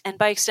Powers, and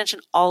by extension,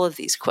 all of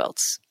these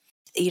quilts.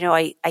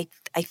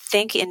 I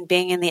think in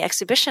being in the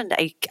exhibition,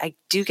 I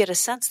do get a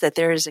sense that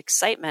there is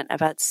excitement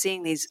about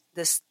seeing this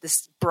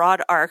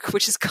broad arc,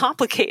 which is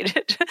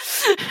complicated.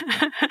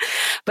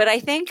 But I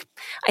think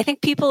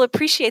people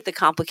appreciate the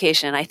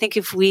complication. I think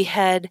if we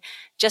had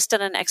just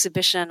done an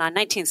exhibition on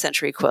 19th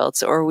century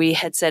quilts, or we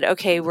had said,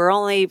 okay, we're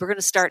going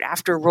to start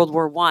after World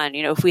War I,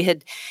 if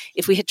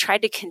we had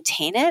tried to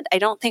contain it, I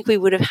don't think we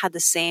would have had the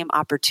same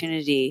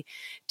opportunity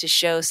to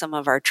show some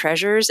of our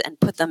treasures and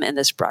put them in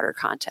this broader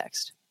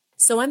context.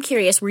 So I'm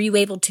curious, were you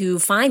able to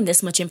find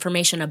this much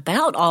information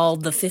about all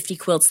the 50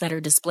 quilts that are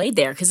displayed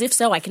there? Because if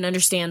so, I can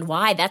understand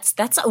why.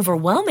 That's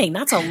overwhelming.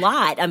 That's a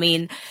lot. I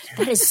mean,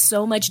 that is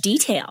so much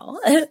detail.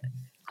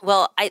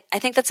 Well, I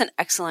think that's an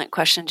excellent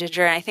question,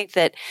 Ginger. And I think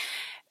that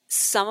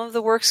some of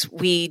the works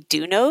we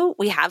do know.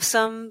 We have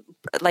some,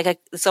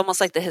 it's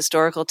almost like the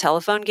historical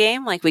telephone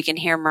game. Like we can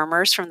hear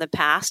murmurs from the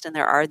past, and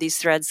there are these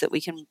threads that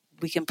we can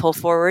pull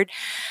forward.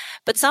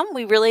 But some,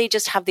 we really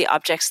just have the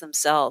objects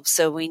themselves.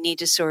 So we need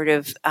to sort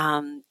of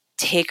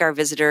take our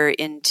visitor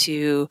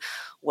into,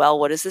 well,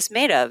 what is this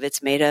made of?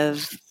 It's made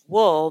of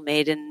wool,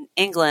 made in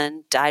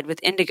England, dyed with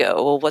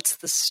indigo. Well, what's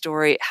the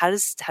story? How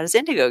does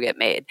indigo get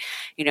made?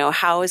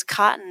 How is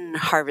cotton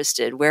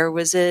harvested? Where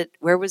was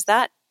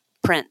that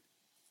print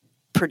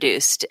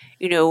produced?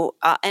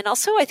 And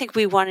also I think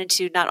we wanted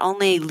to not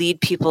only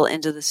lead people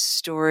into the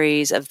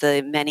stories of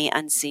the many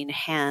unseen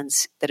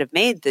hands that have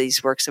made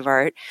these works of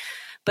art,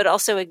 but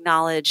also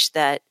acknowledge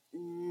that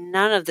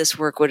none of this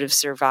work would have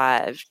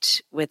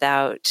survived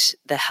without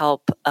the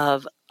help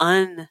of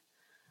undocumented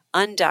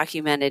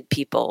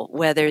people,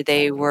 whether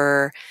they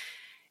were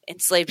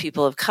enslaved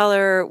people of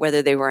color,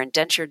 whether they were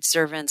indentured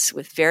servants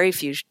with very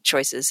few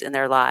choices in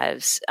their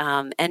lives,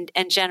 and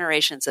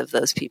generations of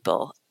those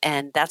people.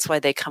 And that's why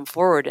they come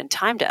forward in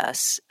time to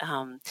us,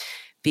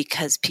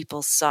 because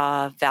people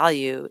saw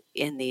value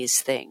in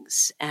these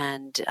things,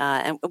 and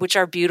which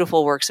are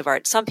beautiful works of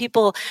art. Some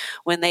people,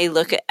 when they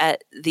look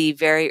at the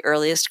very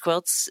earliest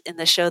quilts in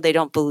the show, they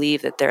don't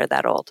believe that they're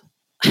that old.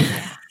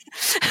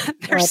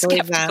 They're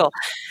skeptical.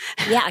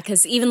 Yeah,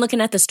 because even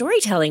looking at the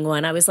storytelling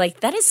one, I was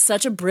like, that is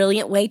such a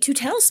brilliant way to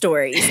tell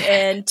stories.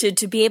 And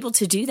to be able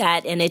to do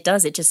that, and it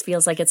just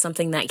feels like it's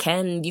something that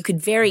you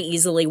could very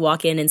easily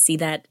walk in and see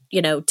that,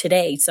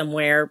 today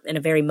somewhere in a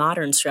very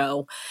modern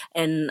show.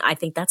 And I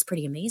think that's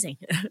pretty amazing.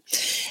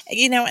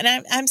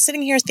 And I'm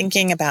sitting here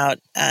thinking about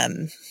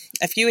a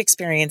few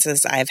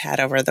experiences I've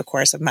had over the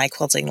course of my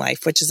quilting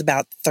life, which is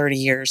about 30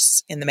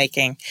 years in the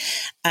making.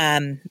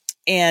 And,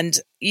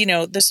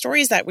 the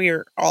stories that we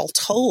were all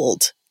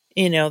told,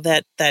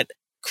 that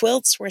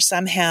quilts were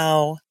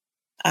somehow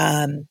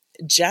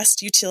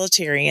just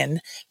utilitarian.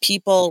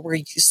 People were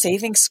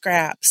saving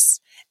scraps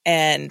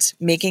and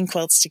making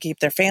quilts to keep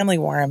their family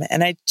warm.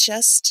 And I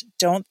just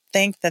don't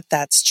think that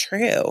that's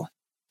true.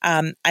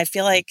 I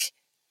feel like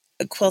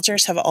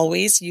quilters have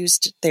always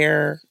used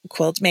their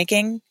quilt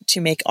making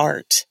to make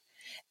art.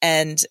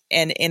 And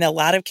in a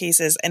lot of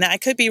cases, and I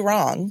could be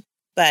wrong,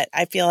 but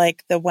I feel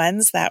like the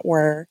ones that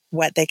were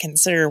what they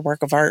consider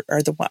work of art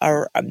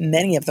are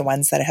many of the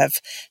ones that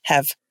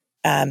have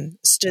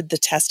stood the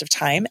test of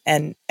time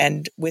and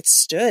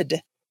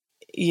withstood,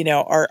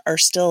 are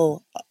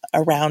still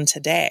around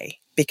today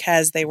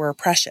because they were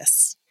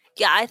precious.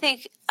 Yeah, I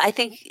think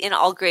in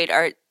all great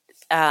art,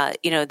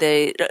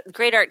 the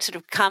great art sort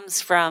of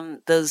comes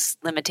from those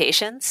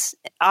limitations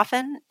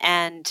often,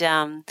 and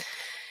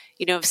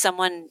if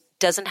someone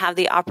doesn't have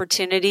the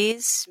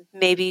opportunities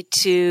maybe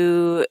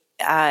to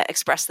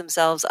express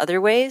themselves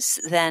other ways,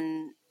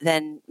 then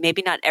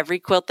maybe not every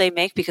quilt they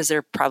make, because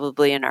they're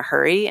probably in a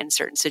hurry in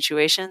certain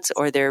situations,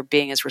 or they're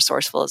being as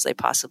resourceful as they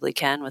possibly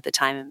can with the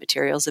time and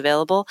materials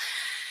available.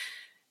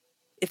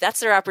 If that's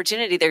their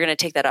opportunity, they're going to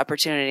take that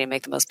opportunity and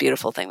make the most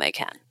beautiful thing they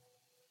can.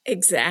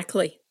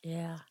 Exactly.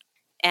 Yeah.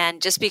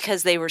 And just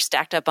because they were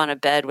stacked up on a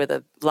bed with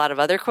a lot of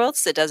other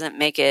quilts, it doesn't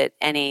make it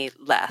any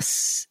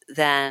less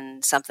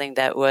than something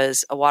that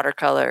was a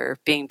watercolor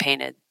being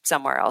painted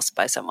somewhere else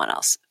by someone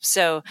else.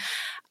 So,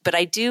 but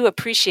I do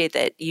appreciate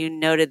that you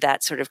noted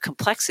that sort of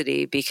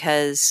complexity,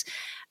 because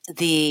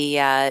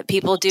the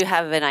people do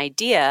have an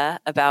idea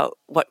about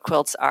what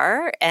quilts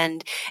are,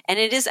 and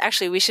it is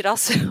actually, we should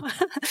also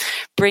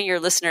bring your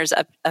listeners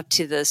up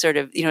to the sort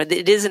of,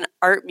 it is an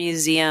art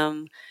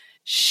museum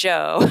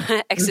show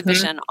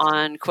exhibition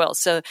on quilts.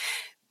 So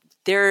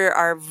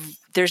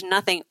there's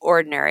nothing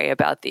ordinary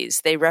about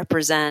these. They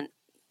represent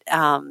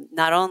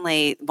not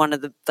only one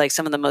of the, like,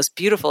 some of the most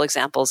beautiful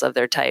examples of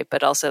their type,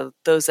 but also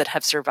those that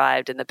have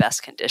survived in the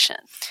best condition.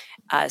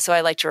 So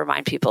I like to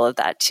remind people of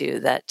that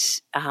too,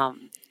 that,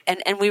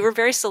 and we were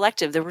very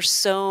selective. There were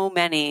so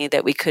many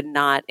that we could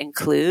not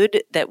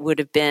include that would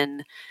have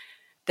been,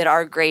 that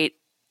are great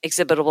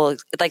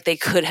exhibitable, like they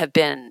could have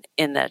been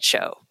in that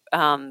show.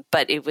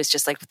 But it was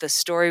just like the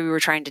story we were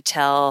trying to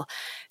tell,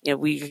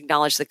 we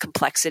acknowledged the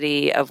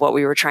complexity of what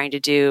we were trying to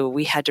do.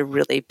 We had to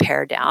really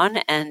pare down.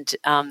 And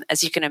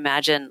as you can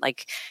imagine,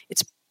 like,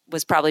 it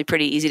was probably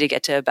pretty easy to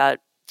get to about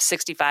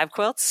 65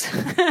 quilts,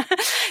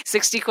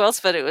 60 quilts,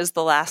 but it was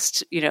the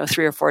last,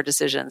 3 or 4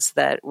 decisions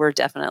that were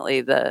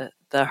definitely the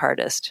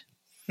hardest.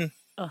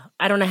 Oh,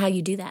 I don't know how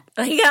you do that.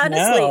 Like,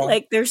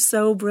 honestly, they're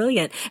so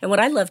brilliant. And what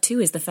I love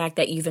too is the fact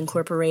that you've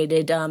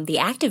incorporated the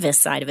activist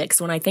side of it. Because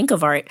when I think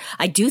of art,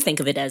 I do think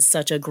of it as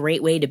such a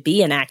great way to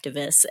be an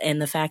activist. And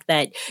the fact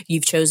that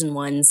you've chosen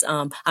ones,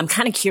 I'm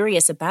kind of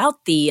curious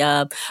about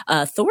the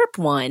Thorpe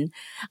one,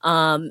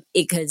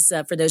 because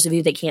for those of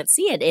you that can't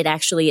see it,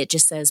 it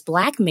just says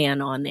Black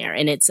Man on there,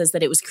 and it says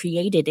that it was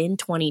created in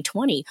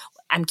 2020.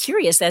 I'm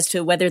curious as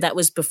to whether that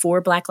was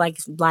before Black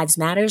Lives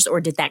Matters,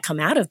 or did that come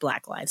out of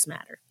Black Lives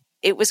Matter?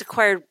 It was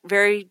acquired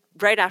very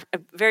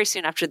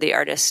soon after the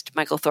artist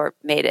Michael Thorpe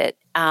made it.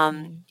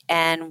 And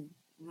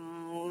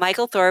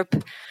Michael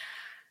Thorpe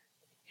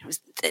was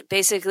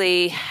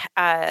basically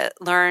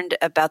learned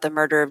about the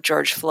murder of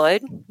George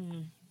Floyd,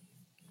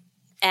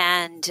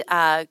 and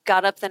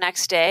got up the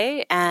next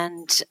day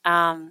and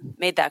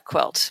made that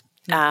quilt.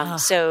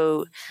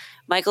 So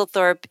Michael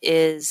Thorpe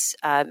is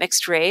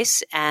mixed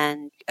race,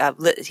 and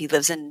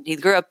he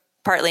grew up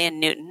partly in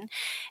Newton,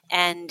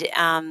 and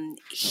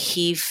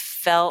he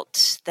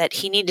felt that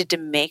he needed to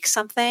make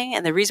something.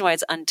 And the reason why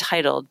it's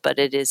untitled, but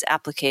it is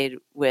appliqued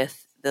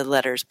with the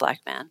letters Black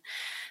Man,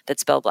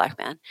 that spell Black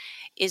Man,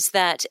 is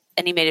that,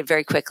 and he made it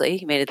very quickly,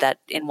 he made it that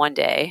in one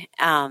day,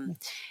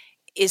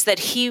 is that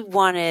he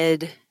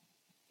wanted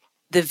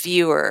the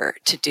viewer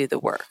to do the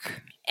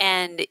work.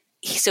 And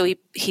so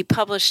he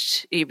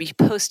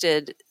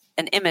posted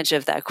an image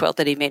of that quilt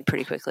that he made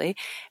pretty quickly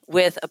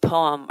with a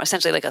poem,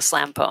 essentially like a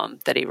slam poem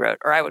that he wrote,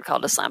 or I would call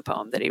it a slam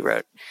poem that he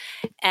wrote,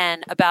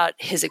 and about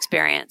his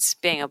experience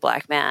being a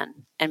Black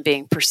man and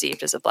being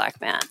perceived as a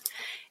Black man.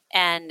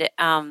 And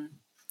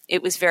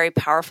it was very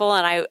powerful.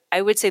 And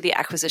I would say the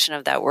acquisition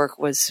of that work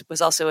was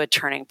also a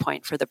turning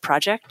point for the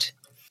project.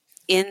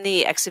 In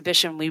the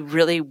exhibition, we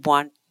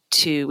wanted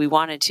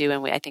to,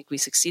 and I think we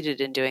succeeded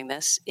in doing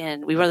this,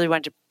 and we really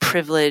wanted to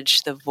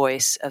privilege the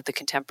voice of the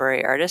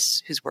contemporary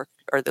artists whose work,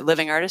 or the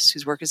living artists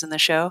whose work is in the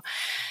show.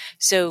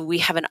 So we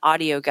have an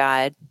audio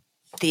guide,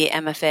 the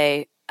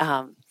MFA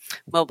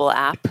mobile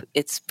app.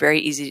 It's very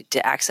easy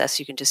to access.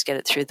 You can just get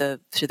it through the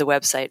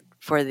website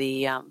for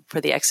the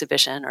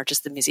exhibition, or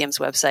just the museum's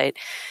website.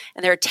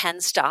 And there are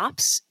 10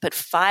 stops, but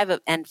 5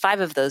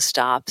 of those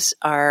stops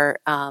are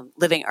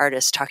living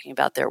artists talking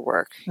about their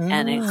work,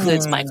 and it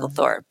includes Michael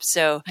Thorpe.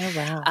 So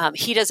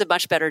he does a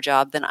much better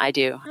job than I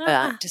do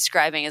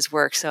describing his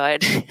work. So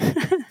I'd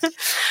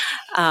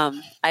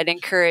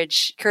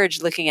encourage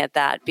looking at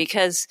that,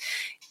 because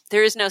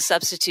there is no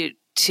substitute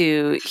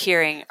to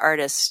hearing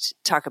artists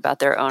talk about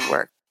their own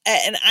work.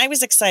 And I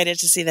was excited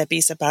to see that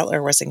Bisa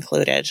Butler was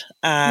included.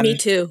 Me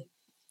too.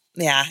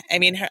 Yeah. I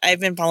mean, I've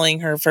been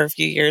following her for a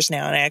few years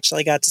now, and I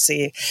actually got to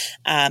see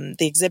the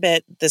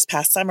exhibit this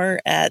past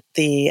summer at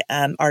the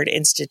Art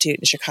Institute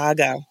in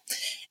Chicago.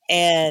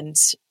 And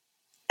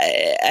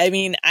I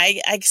mean,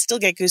 I still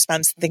get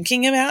goosebumps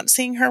thinking about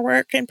seeing her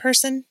work in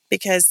person,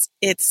 because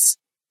it's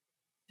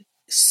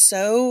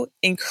so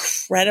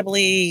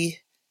incredibly,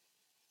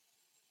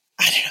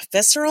 I don't know,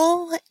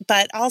 visceral,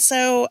 but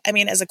also, I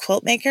mean, as a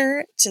quilt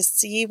maker, to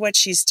see what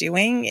she's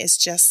doing is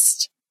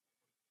just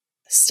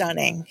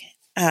stunning.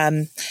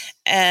 And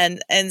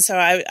so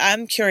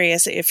I'm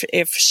curious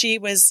if she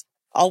was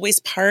always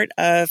part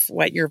of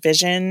what your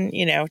vision,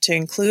 to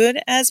include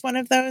as one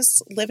of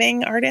those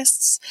living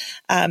artists,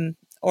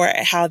 or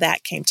how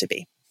that came to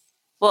be.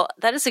 Well,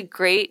 that is a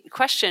great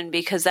question,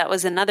 because that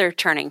was another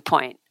turning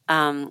point.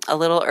 A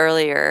little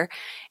earlier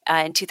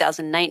in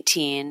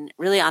 2019,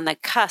 really on the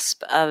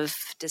cusp of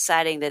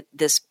deciding that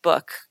this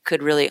book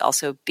could really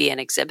also be an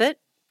exhibit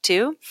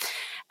too,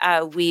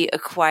 we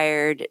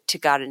acquired To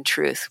God and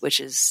Truth, which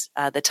is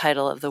the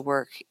title of the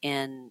work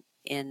in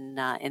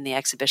the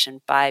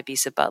exhibition by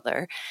Bisa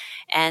Butler.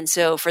 And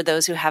so for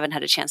those who haven't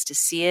had a chance to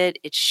see it,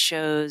 it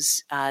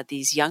shows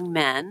these young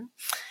men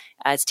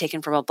It's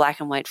taken from a black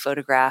and white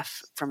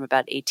photograph from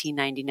about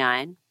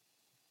 1899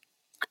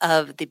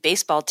 of the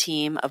baseball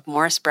team of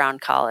Morris Brown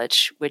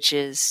College, which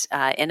is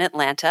in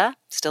Atlanta,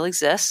 still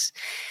exists.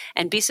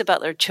 And Bisa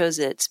Butler chose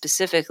it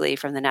specifically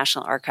from the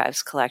National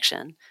Archives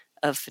collection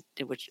of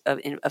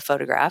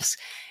photographs,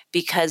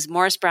 because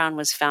Morris Brown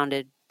was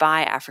founded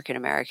by African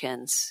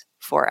Americans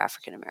for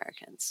African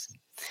Americans.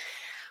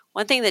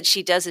 One thing that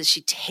she does is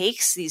she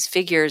takes these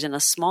figures in a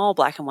small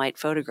black and white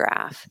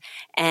photograph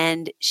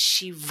and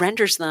she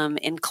renders them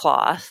in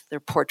cloth. They're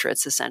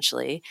portraits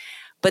essentially,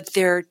 but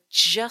they're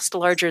just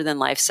larger than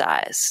life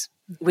size,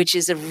 which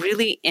is a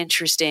really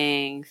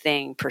interesting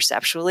thing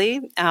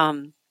perceptually.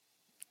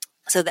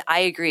 So that I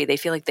agree, they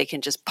feel like they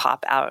can just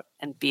pop out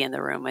and be in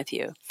the room with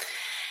you.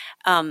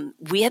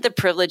 We had the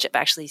privilege of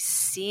actually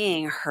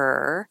seeing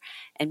her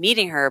and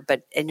meeting her,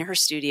 but in her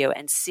studio,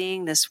 and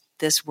seeing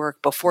this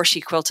work before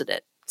she quilted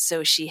it.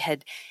 So she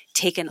had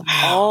taken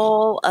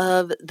all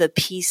of the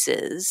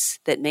pieces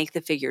that make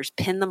the figures,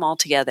 pinned them all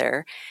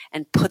together,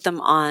 and put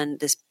them on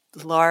this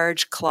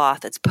large cloth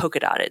that's polka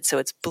dotted. So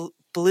it's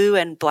blue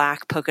and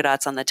black polka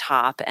dots on the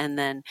top, and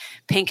then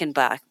pink and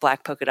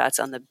black polka dots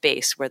on the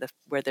base where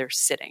they're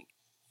sitting.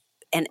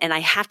 And I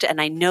have to,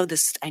 and I know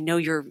this, I know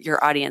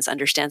your audience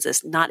understands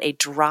this, not a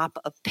drop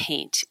of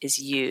paint is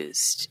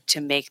used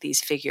to make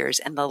these figures,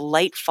 and the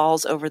light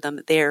falls over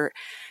them. They're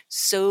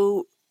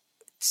so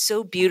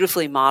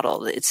beautifully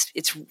modeled.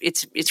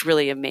 It's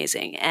really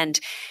amazing. And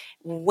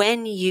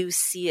when you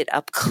see it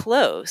up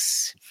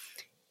close,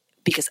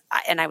 because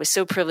I was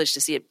so privileged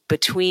to see it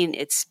between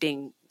it's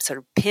being sort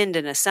of pinned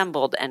and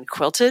assembled and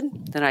quilted,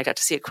 then I got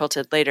to see it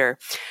quilted later.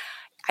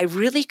 I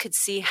really could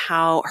see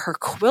how her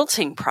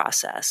quilting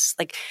process,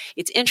 like,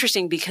 it's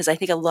interesting because I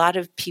think a lot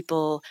of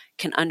people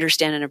can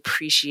understand and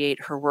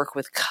appreciate her work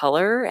with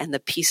color and the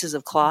pieces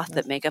of cloth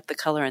that make up the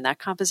color in that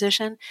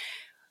composition.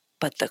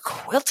 But the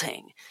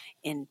quilting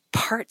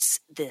imparts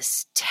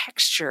this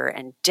texture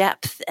and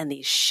depth and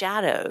these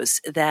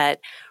shadows that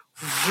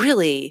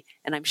really,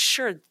 and I'm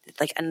sure,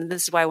 like, and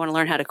this is why I want to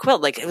learn how to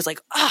quilt. Like, it was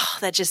like, oh,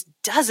 that just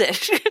does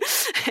it.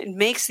 It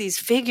makes these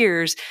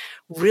figures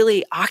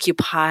really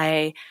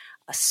occupy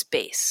a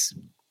space.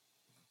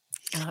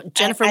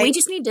 Jennifer, we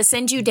just need to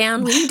send you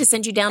down. We need to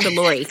send you down to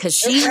Lori, because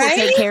she will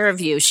take care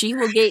of you. She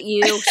will get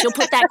you. She'll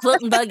put that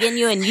quilting bug in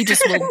you, and you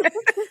just will.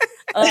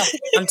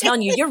 I'm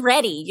telling you, you're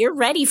ready. You're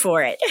ready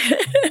for it.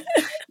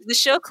 The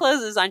show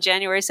closes on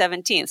January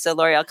 17th. So,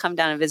 Lori, I'll come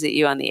down and visit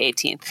you on the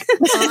 18th.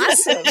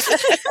 Awesome.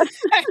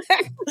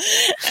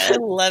 I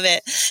love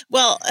it.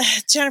 Well,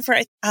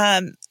 Jennifer,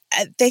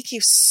 thank you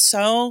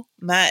so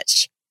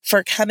much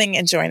for coming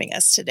and joining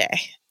us today.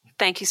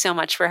 Thank you so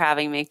much for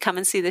having me. Come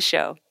and see the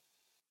show.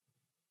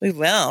 We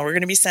will. We're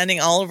going to be sending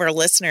all of our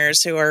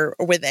listeners who are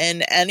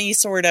within any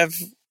sort of,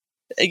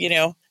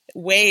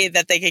 way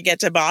that they could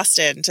get to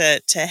Boston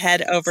to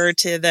head over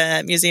to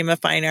the Museum of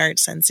Fine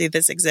Arts and see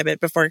this exhibit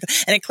before.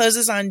 And it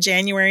closes on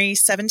January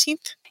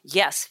 17th?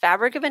 Yes.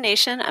 Fabric of a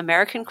Nation,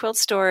 American Quilt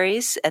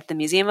Stories at the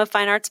Museum of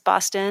Fine Arts,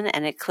 Boston.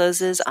 And it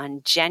closes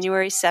on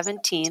January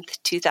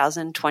 17th,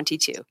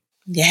 2022.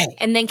 Yay.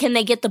 And then can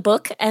they get the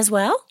book as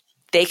well?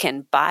 They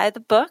can buy the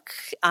book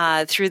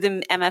through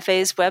the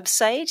MFA's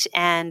website,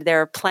 and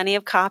there are plenty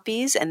of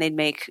copies, and they'd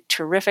make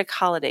terrific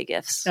holiday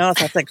gifts. Oh,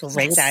 that's a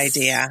great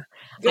idea.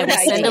 I'm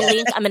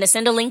going to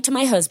send a link to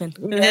my husband.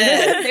 Yeah,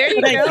 there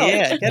you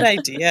go. Good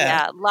idea.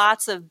 Yeah,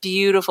 lots of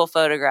beautiful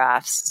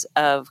photographs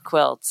of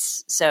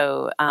quilts.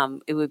 So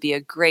it would be a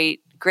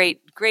great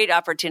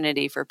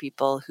opportunity for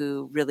people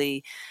who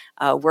really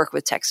work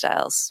with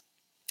textiles.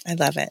 I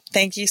love it.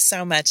 Thank you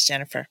so much,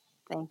 Jennifer.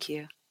 Thank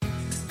you.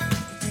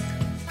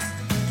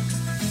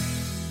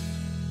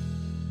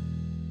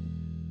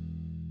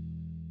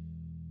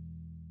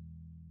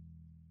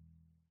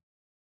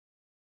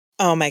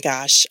 Oh my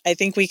gosh. I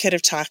think we could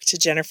have talked to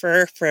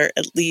Jennifer for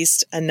at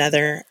least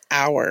another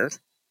hour.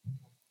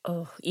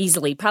 Oh,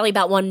 easily. Probably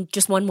about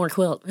just one more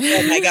quilt.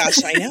 Oh my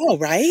gosh. I know,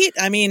 right?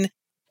 I mean,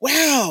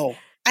 wow.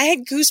 I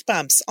had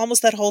goosebumps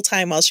almost that whole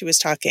time while she was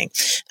talking.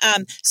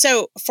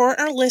 So for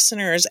our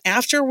listeners,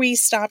 after we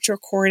stopped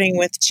recording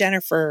with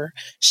Jennifer,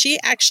 she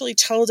actually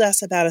told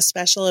us about a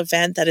special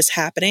event that is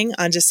happening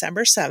on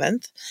December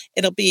 7th.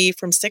 It'll be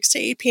from 6 to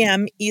 8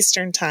 p.m.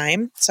 Eastern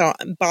time. So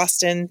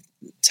Boston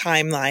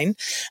timeline.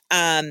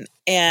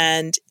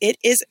 And it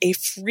is a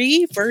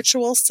free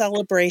virtual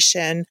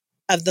celebration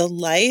of the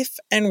life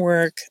and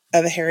work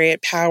of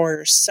Harriet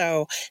Powers.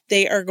 So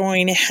they are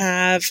going to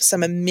have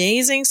some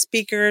amazing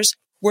speakers.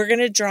 We're going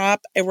to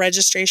drop a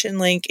registration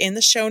link in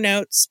the show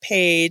notes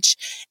page,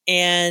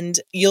 and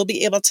you'll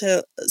be able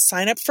to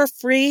sign up for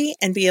free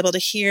and be able to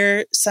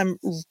hear some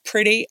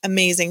pretty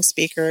amazing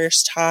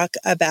speakers talk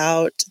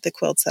about the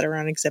quilts that are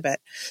on exhibit.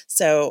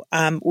 So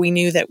we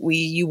knew that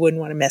you wouldn't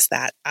want to miss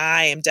that.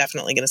 I am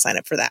definitely going to sign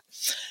up for that.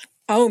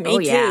 Oh, me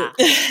too. Yeah.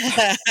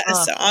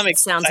 So I'm excited.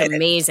 Sounds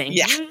amazing.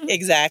 Yeah,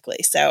 exactly.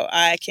 So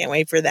I can't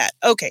wait for that.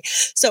 Okay.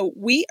 So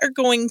we are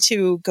going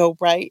to go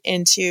right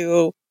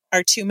into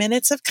our 2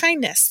 minutes of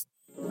kindness.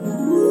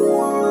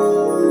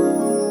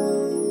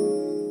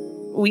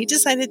 we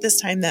decided this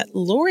time that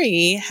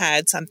Lori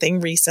had something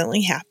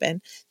recently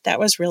happen that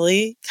was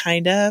really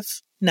kind of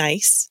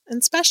nice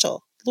and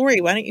special.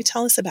 Lori, why don't you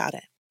tell us about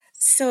it?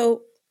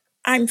 So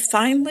I'm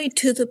finally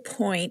to the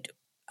point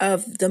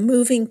of the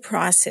moving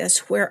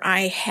process where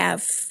I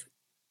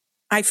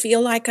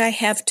feel like I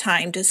have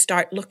time to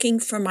start looking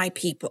for my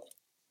people.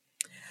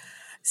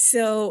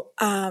 So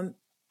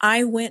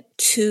I went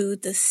to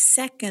the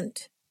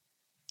second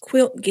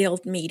Quilt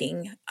Guild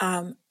meeting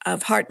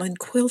of Heartland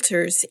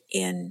Quilters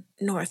in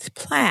North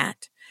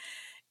Platte.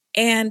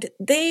 And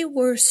they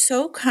were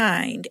so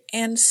kind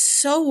and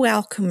so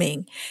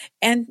welcoming.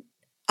 And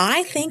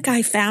I think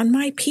I found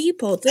my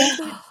people. They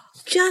were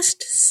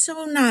just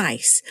so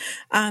nice.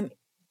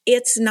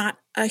 It's not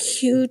a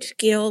huge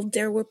guild.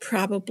 There were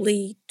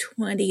probably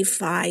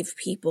 25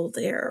 people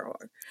there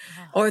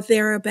or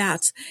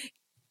thereabouts.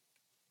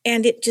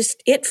 And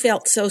it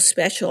felt so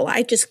special.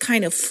 I just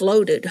kind of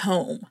floated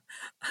home.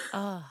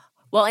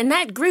 Well, in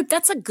that group,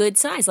 that's a good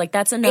size. Like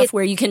that's enough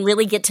where you can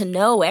really get to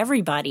know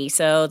everybody.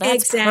 So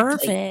that's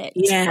perfect.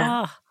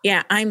 Yeah.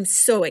 Yeah. I'm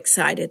so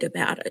excited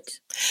about it.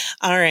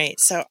 All right.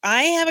 So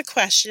I have a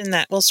question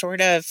that will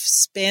sort of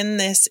spin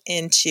this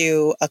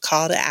into a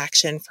call to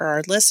action for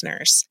our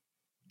listeners.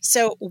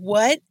 So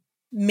what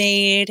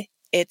made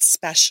it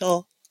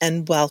special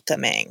and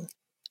welcoming?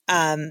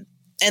 And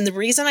the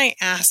reason I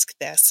ask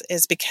this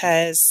is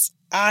because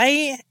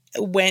I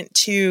went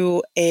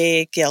to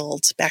a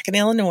guild back in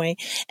Illinois,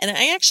 and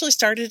I actually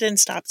started and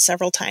stopped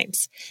several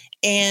times.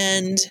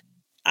 And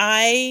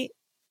I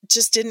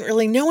just didn't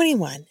really know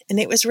anyone. And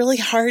it was really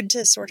hard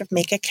to sort of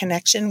make a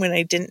connection when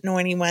I didn't know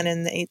anyone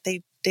and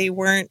they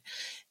weren't,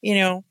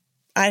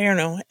 I don't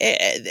know.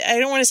 I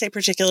don't want to say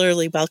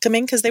particularly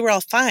welcoming because they were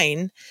all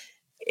fine.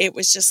 It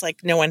was just like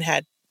no one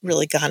had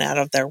really gone out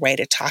of their way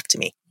to talk to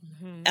me.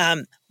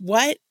 Mm-hmm.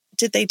 What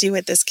did they do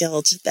at this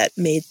guild that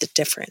made the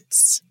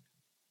difference?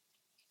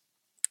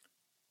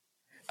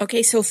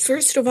 Okay, so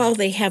first of all,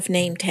 they have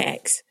name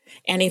tags.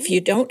 And if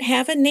you don't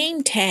have a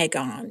name tag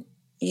on,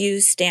 you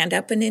stand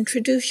up and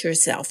introduce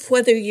yourself,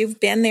 whether you've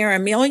been there a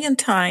million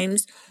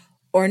times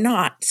or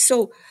not.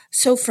 So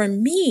for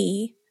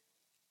me,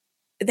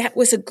 that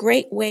was a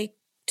great way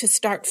to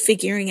start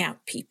figuring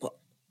out people.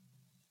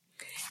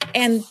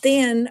 And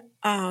then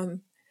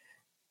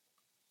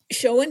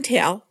show and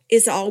tell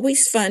is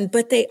always fun,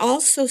 but they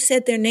also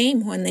said their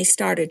name when they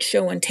started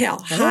show and tell.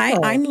 Oh. Hi,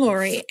 I'm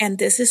Lori, and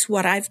this is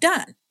what I've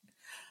done.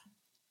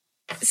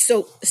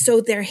 So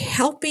they're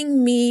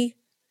helping me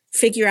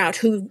figure out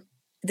who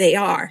they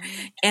are.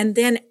 And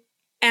then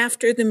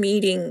after the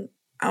meeting,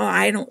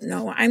 I don't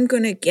know, I'm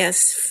going to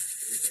guess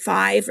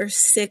 5 or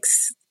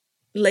 6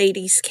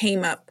 ladies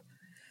came up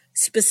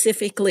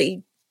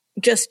specifically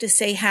just to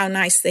say how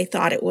nice they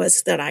thought it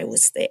was that I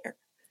was there.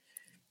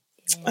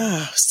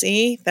 Oh,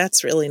 see,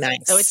 that's really nice.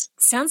 So it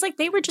sounds like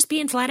they were just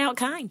being flat out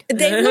kind.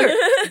 They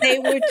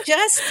were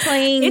just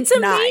plain it's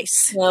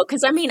nice.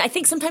 Because I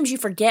think sometimes you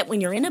forget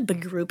when you're in a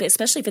big group,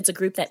 especially if it's a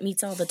group that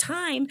meets all the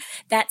time,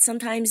 that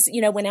sometimes,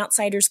 when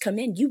outsiders come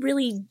in, you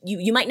really,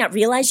 you might not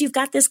realize you've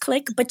got this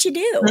clique, but you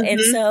do. Mm-hmm.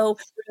 And so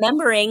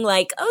remembering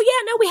like, oh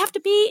yeah, no, we have to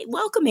be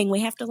welcoming.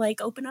 We have to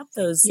like open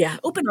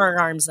our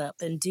arms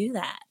up and do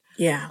that.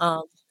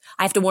 Yeah.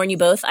 I have to warn you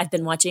both. I've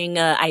been watching.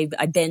 I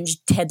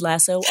binged Ted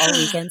Lasso all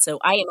weekend, so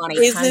I am on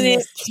a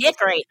timeless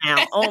kick right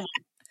now.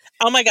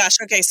 Oh my gosh!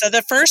 Okay, so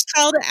the first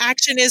call to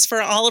action is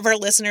for all of our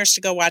listeners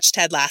to go watch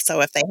Ted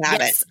Lasso if they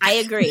haven't. Yes, I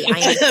agree. I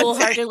am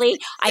wholeheartedly.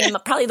 I am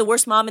probably the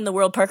worst mom in the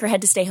world. Parker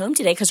had to stay home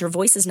today because her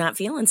voice is not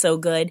feeling so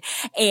good,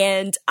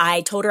 and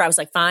I told her I was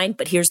like, "Fine,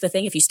 but here's the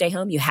thing: if you stay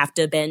home, you have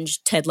to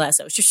binge Ted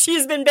Lasso."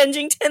 She's been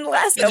binging Ted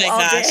Lasso all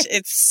day.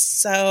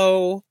 It's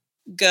so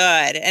good,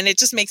 and it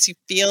just makes you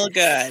feel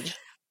good.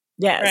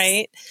 Yes.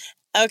 Right?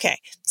 Okay.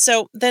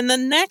 So then the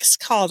next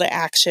call to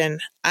action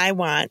I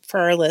want for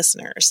our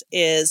listeners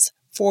is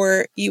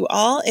for you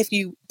all, if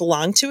you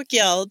belong to a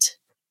guild,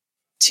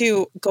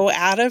 to go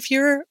out of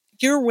your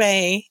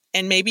way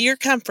and maybe your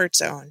comfort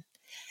zone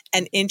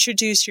and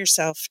introduce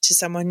yourself to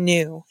someone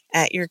new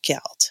at your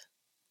guild.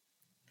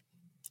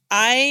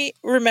 I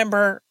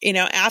remember,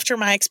 after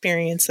my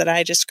experience that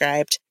I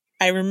described,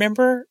 I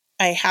remember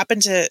I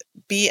happened to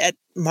be at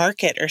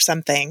market or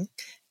something.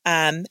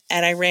 And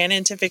I ran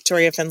into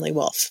Victoria Finley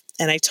Wolf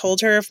and I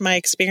told her of my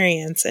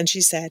experience and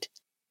she said,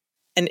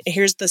 and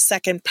here's the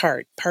second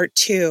part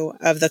 2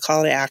 of the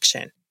call to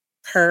action.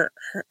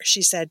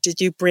 She said,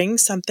 did you bring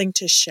something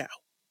to show?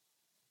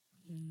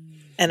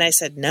 And I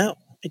said, no,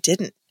 I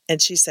didn't. And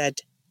she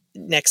said,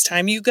 next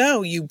time you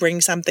go, you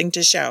bring something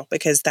to show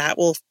because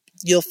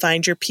you'll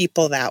find your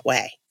people that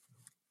way.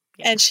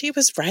 Yeah. And she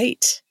was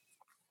right.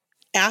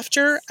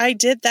 After I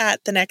did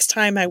that, the next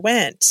time I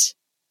went,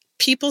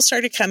 people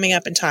started coming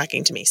up and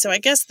talking to me. So I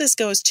guess this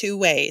goes 2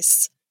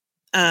 ways.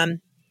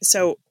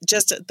 So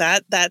just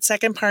that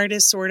second part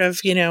is sort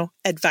of,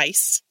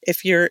 advice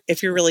if you're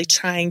really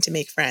trying to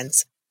make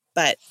friends.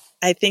 But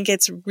I think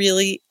it's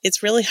really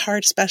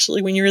hard,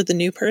 especially when you're the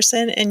new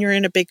person and you're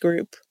in a big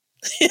group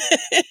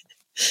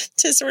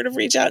to sort of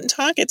reach out and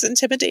talk. It's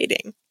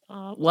intimidating.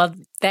 Well,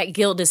 that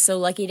guild is so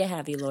lucky to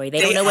have you, Lori.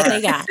 They don't know what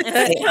they got.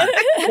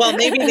 Well,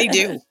 maybe they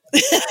do.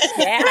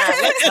 Yeah,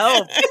 let's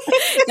hope.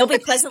 They'll be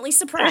pleasantly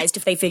surprised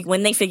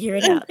when they figure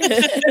it out.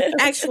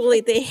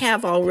 Actually, they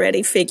have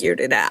already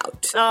figured it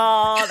out.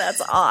 Oh,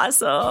 that's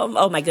awesome.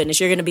 Oh my goodness,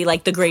 you're going to be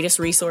like the greatest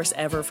resource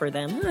ever for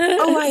them.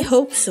 Oh, I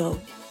hope so.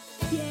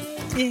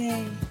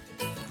 Yay.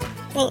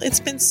 Well, it's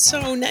been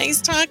so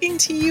nice talking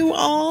to you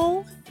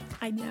all.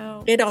 I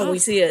know. It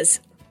always is.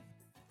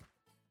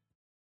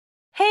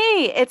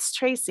 Hey, it's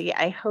Tracy.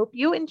 I hope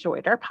you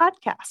enjoyed our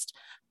podcast.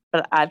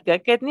 But I've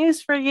got good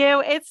news for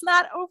you. It's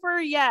not over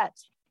yet.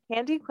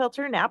 Handy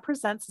Quilter now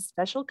presents a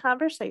special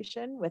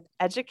conversation with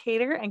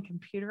educator and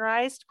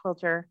computerized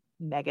quilter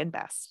Megan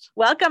Best.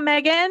 Welcome,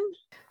 Megan.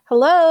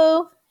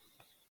 Hello.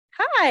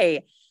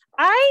 Hi.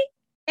 I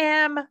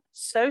am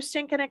so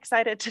stinking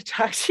excited to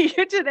talk to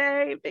you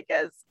today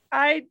because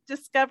I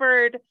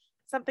discovered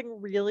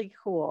something really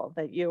cool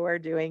that you are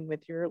doing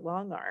with your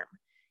long arm.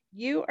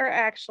 You are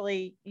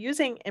actually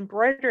using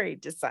embroidery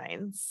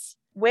designs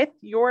with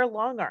your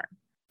long arm.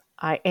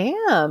 I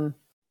am.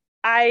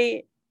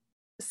 I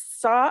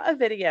saw a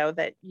video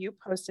that you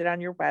posted on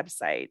your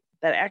website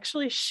that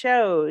actually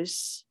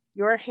shows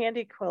your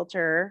Handy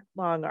Quilter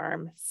long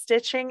arm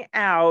stitching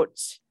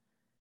out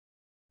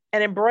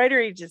an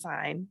embroidery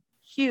design.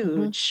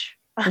 Huge.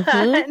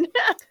 Mm-hmm.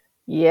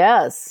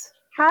 Yes.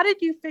 How did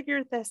you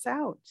figure this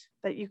out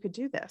that you could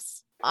do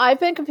this?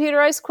 I've been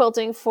computerized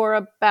quilting for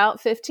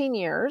about 15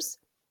 years,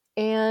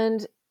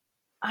 and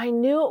I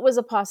knew it was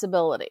a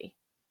possibility.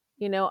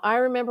 You know, I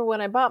remember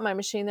when I bought my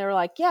machine, they were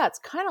like, yeah, it's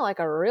kind of like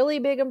a really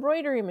big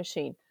embroidery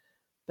machine,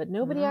 but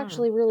nobody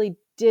actually really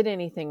did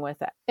anything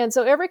with it. And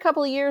so every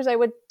couple of years, I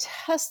would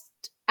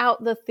test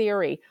out the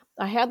theory.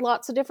 I had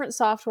lots of different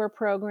software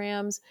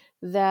programs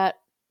that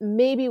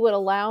maybe would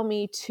allow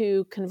me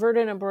to convert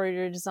an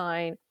embroidery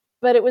design,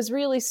 but it was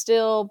really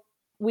still,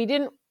 we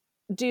didn't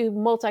do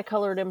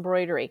multicolored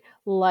embroidery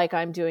like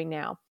I'm doing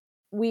now.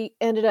 We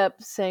ended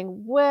up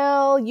saying,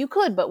 well, you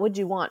could, but would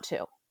you want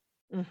to?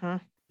 Mm-hmm.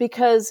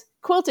 Because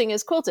quilting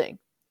is quilting.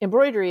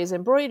 Embroidery is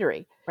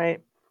embroidery.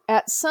 Right.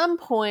 At some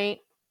point,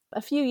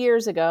 a few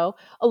years ago,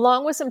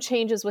 along with some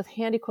changes with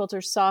Handy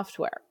Quilter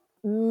software,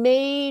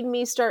 made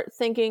me start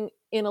thinking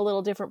in a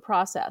little different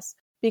process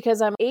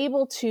because I'm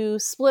able to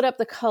split up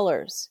the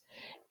colors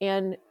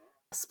and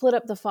split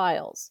up the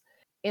files.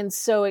 And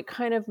so it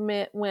kind of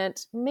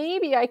went,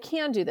 maybe I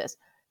can do this.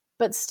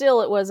 But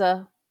still it was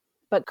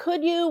but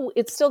could you?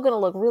 It's still going to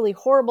look really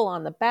horrible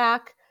on the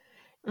back.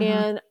 Mm-hmm.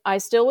 And I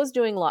still was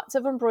doing lots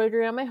of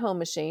embroidery on my home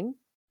machine.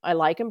 I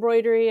like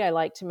embroidery. I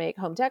like to make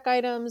home tech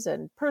items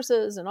and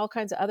purses and all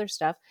kinds of other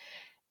stuff.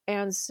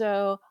 And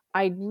so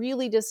I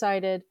really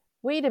decided,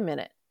 wait a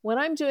minute, when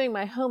I'm doing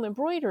my home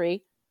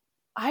embroidery,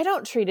 I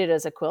don't treat it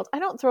as a quilt. I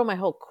don't throw my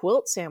whole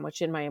quilt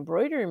sandwich in my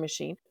embroidery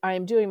machine. I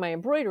am doing my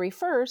embroidery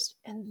first,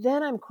 and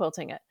then I'm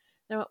quilting it.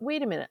 Now,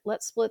 wait a minute,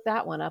 let's split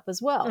that one up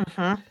as well.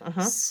 Mm-hmm,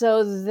 mm-hmm.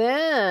 So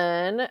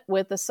then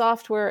with the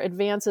software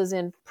advances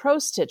in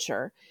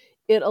ProStitcher,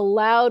 it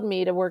allowed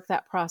me to work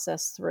that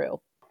process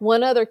through.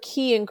 One other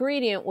key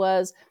ingredient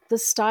was the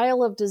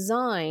style of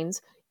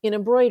designs in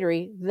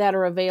embroidery that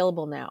are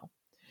available now.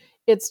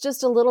 It's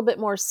just a little bit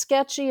more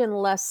sketchy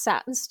and less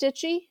satin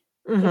stitchy,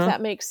 if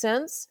that makes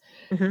sense.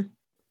 Mm-hmm.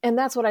 And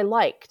that's what I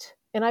liked.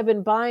 And I've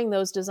been buying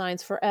those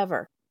designs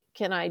forever.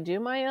 Can I do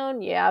my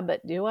own? Yeah,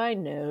 but do I?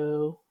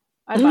 No.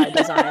 I buy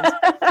designs.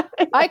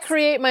 I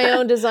create my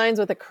own designs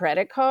with a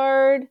credit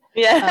card.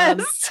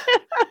 Yes.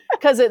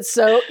 Because it's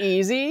so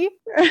easy.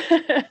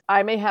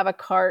 I may have a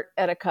cart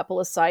at a couple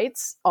of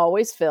sites,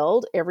 always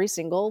filled every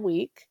single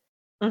week.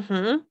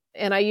 Mm-hmm.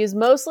 And I use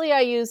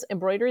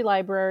Embroidery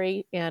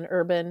Library and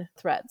Urban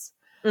Threads.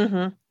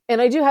 Mm-hmm.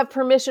 And I do have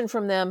permission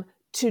from them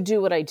to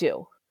do what I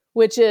do,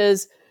 which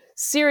is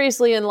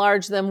seriously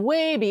enlarge them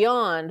way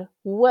beyond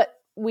what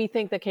we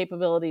think the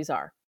capabilities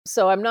are.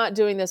 So I'm not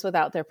doing this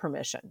without their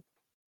permission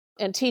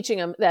and teaching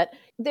them that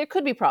there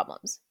could be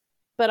problems,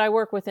 but I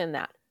work within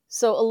that.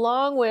 So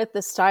along with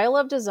the style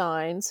of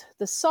designs,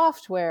 the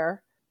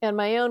software, and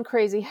my own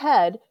crazy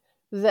head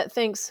that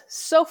thinks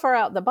so far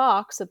out the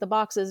box that the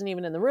box isn't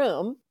even in the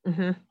room,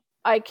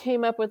 I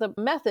came up with a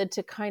method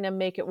to kind of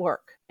make it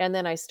work. And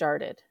then I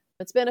started.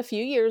 It's been a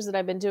few years that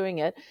I've been doing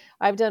it.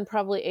 I've done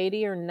probably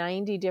 80 or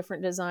 90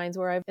 different designs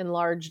where I've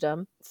enlarged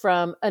them.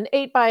 From an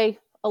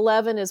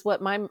 8x11 is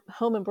what my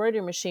home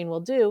embroidery machine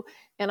will do.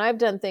 And I've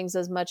done things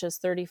as much as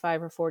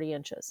 35 or 40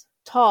 inches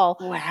tall.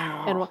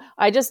 Wow. And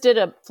I just did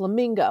a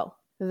flamingo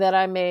that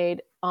I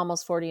made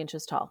almost 40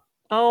 inches tall.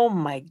 Oh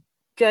my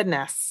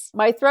goodness.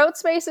 My throat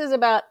space is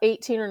about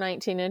 18 or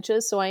 19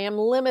 inches. So I am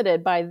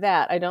limited by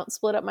that. I don't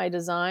split up my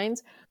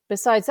designs.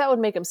 Besides, that would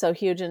make them so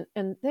huge. And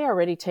they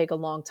already take a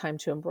long time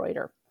to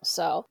embroider.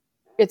 So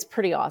it's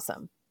pretty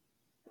awesome.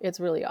 It's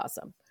really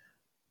awesome.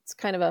 It's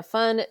kind of a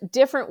fun,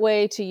 different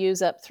way to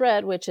use up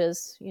thread, which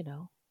is,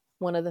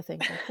 one of the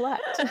things I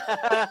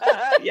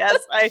collect. Yes,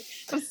 I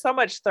have so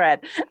much thread.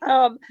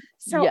 Yes.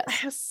 I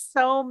have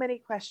so many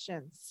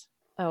questions.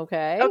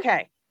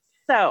 Okay.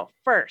 So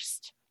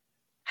first,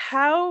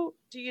 how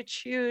do you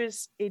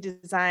choose a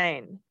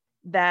design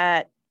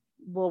that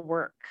will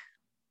work?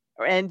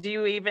 And do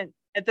you even,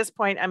 at this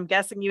point, I'm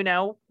guessing you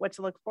know what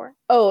to look for?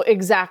 Oh,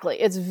 exactly.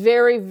 It's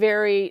very,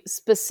 very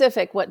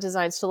specific what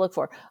designs to look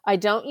for. I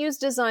don't use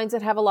designs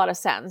that have a lot of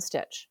satin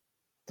stitch.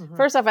 Mm-hmm.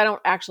 First off, I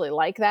don't actually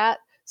like that.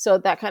 So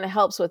that kind of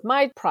helps with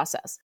my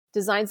process.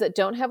 Designs that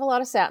don't have a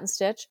lot of satin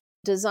stitch,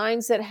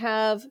 designs that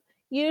have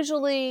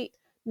usually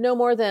no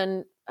more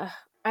than,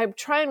 I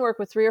try and work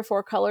with 3 or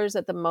 4 colors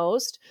at the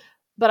most,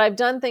 but I've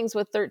done things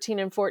with 13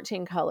 and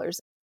 14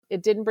 colors.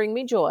 It didn't bring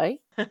me joy.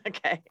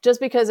 Okay. Just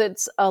because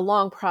it's a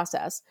long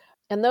process.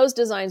 And those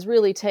designs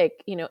really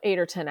take, 8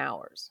 or 10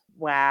 hours.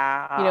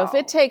 Wow. If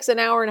it takes an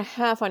hour and a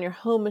half on your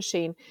home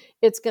machine,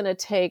 it's going to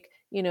take,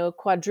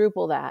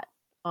 quadruple that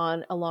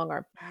on a long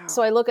arm. Wow.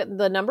 So I look at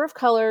the number of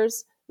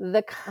colors,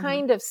 the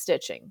kind of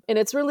stitching, and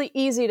it's really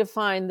easy to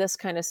find this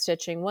kind of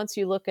stitching. Once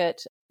you look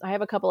at, I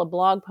have a couple of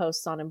blog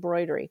posts on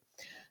embroidery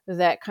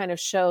that kind of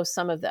show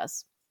some of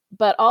this,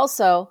 but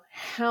also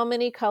how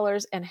many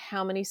colors and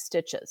how many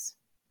stitches.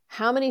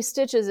 How many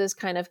stitches is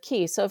kind of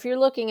key. So if you're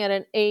looking at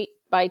an 8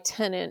 by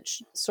 10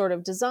 inch sort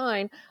of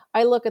design,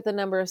 I look at the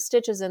number of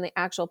stitches in the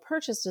actual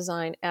purchase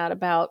design at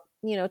about,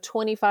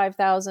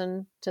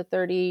 25,000 to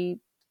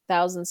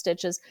 30,000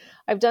 stitches.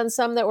 I've done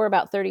some that were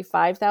about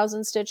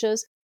 35,000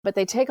 stitches, but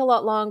they take a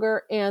lot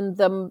longer. And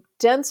the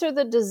denser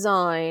the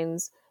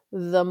designs,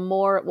 the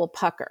more it will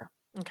pucker.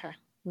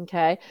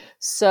 Okay.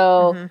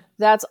 So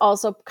that's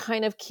also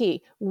kind of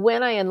key.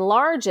 When I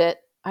enlarge it,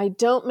 I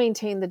don't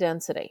maintain the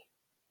density.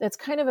 That's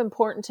kind of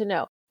important to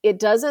know. It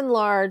does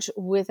enlarge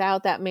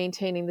without that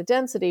maintaining the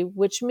density,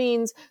 which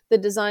means the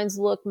designs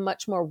look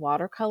much more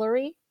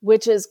watercolory,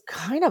 which is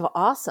kind of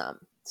awesome.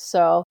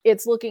 So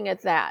it's looking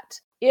at that.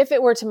 If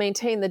it were to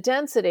maintain the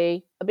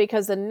density,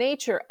 because the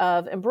nature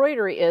of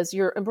embroidery is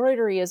your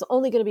embroidery is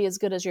only going to be as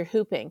good as your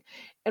hooping.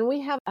 And we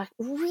have a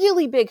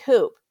really big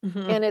hoop,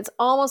 and it's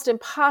almost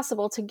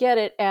impossible to get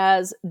it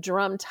as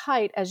drum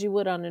tight as you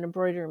would on an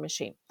embroidery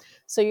machine.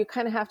 So you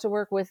kind of have to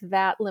work with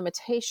that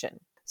limitation.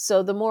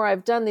 So the more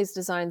I've done these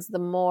designs, the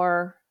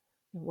more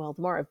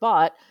I've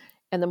bought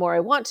and the more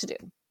I want to do.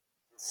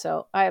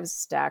 So I have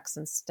stacks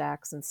and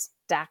stacks and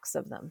stacks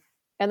of them.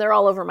 And they're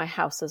all over my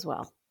house as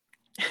well.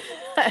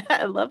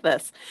 I love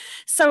this.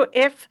 So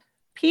if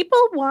people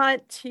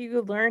want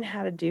to learn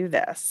how to do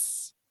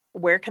this,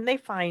 where can they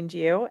find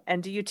you?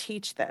 And do you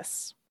teach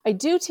this? I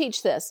do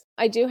teach this.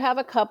 I do have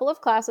a couple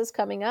of classes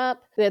coming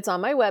up that's on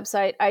my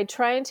website. I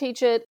try and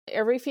teach it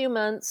every few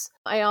months.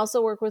 I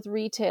also work with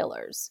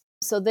retailers.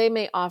 So they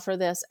may offer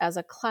this as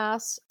a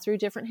class through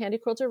different Handy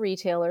Quilter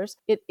retailers.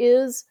 It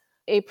is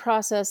a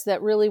process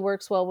that really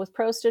works well with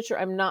ProStitcher.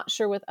 I'm not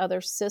sure with other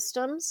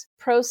systems.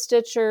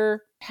 ProStitcher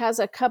has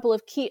a couple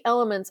of key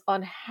elements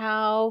on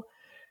how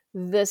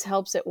this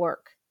helps it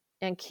work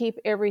and keep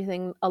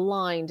everything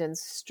aligned and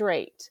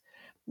straight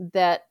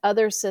that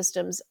other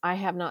systems I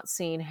have not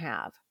seen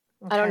have.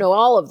 Okay. I don't know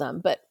all of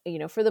them, but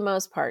for the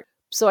most part.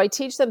 So I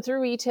teach them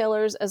through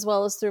retailers as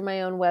well as through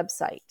my own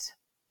website.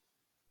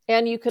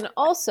 And you can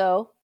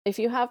also, if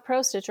you have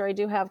ProStitcher, I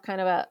do have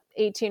kind of a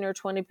 18 or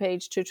 20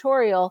 page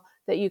tutorial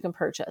that you can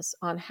purchase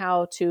on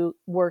how to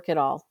work it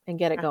all and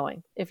get it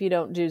going if you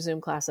don't do Zoom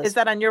classes. Is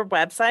that on your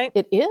website?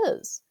 It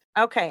is.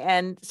 Okay.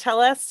 And tell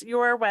us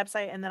your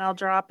website, and then I'll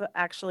drop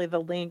actually the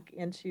link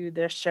into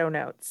the show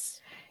notes.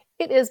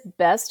 It is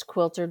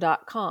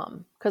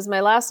bestquilter.com because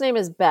my last name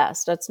is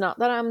Best. It's not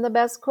that I'm the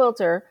best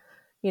quilter.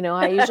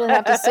 I usually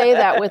have to say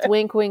that with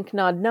wink, wink,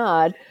 nod,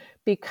 nod.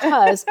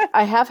 Because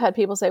I have had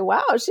people say,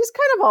 wow, she's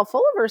kind of all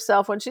full of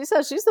herself when she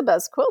says she's the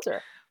best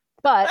quilter.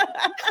 But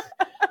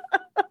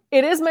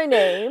it is my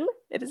name.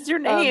 It is your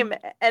name.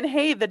 And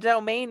hey, the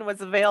domain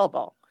was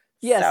available.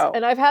 Yes. So.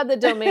 And I've had the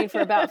domain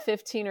for about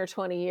 15 or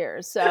 20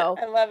 years. So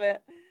I love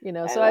it.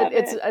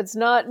 It's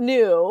not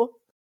new.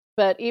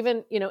 But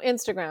even,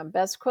 Instagram,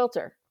 Best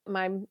Quilter.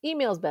 My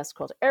email is Best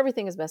Quilter.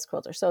 Everything is Best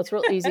Quilter. So it's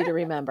real easy to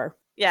remember.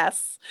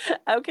 Yes.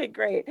 Okay,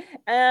 great.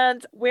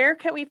 And where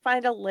can we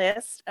find a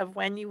list of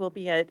when you will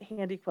be at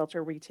Handy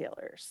Quilter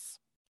retailers?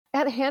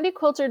 At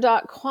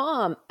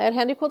handyquilter.com. At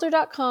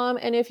handyquilter.com.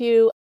 And if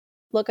you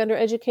look under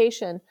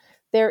education,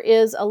 there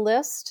is a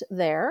list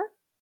there.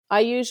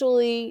 I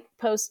usually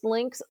post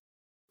links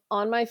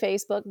on my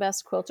Facebook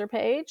Best Quilter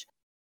page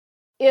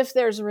if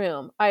there's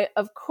room.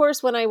 Of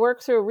course, when I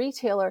work through a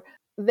retailer,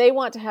 they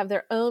want to have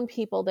their own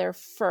people there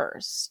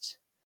first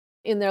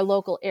in their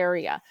local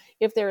area.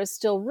 If there is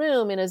still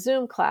room in a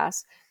Zoom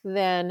class,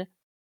 then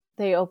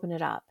they open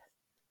it up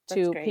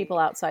to people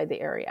outside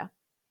the area.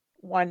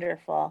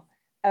 Wonderful.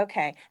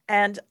 Okay.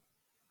 And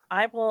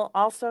I will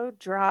also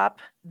drop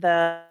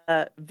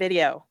the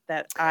video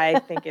that I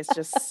think is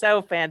just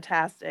so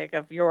fantastic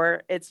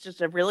it's just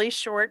a really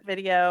short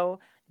video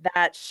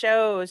that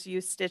shows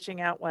you stitching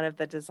out one of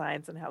the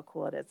designs and how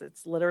cool it is.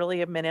 It's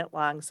literally a minute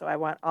long. So I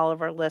want all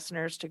of our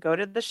listeners to go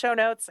to the show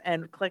notes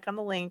and click on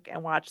the link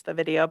and watch the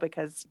video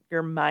because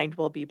your mind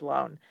will be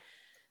blown.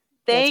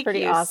 Thank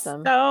you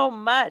awesome. so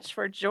much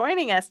for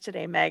joining us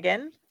today,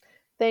 Megan.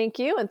 Thank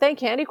you. And thank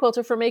Handy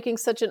Quilter for making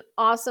such an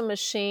awesome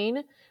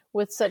machine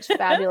with such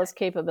fabulous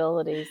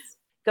capabilities.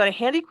 Go to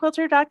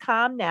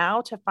handyquilter.com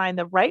now to find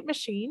the right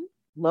machine,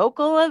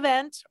 local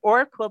event,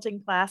 or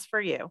quilting class for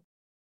you.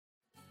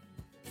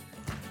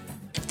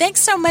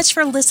 Thanks so much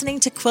for listening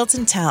to Quilt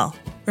and Tell.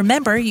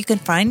 Remember, you can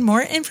find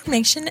more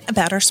information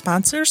about our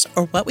sponsors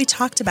or what we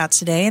talked about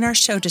today in our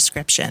show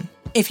description.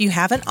 If you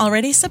haven't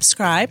already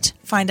subscribed,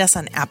 find us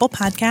on Apple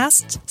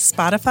Podcasts,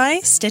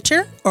 Spotify,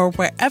 Stitcher, or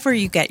wherever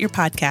you get your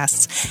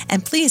podcasts.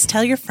 And please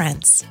tell your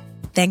friends.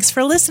 Thanks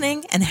for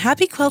listening and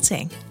happy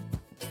quilting.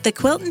 The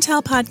Quilt and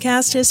Tell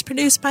podcast is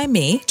produced by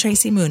me,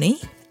 Tracy Mooney,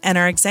 and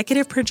our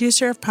executive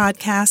producer of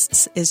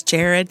podcasts is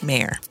Jared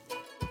Mayer.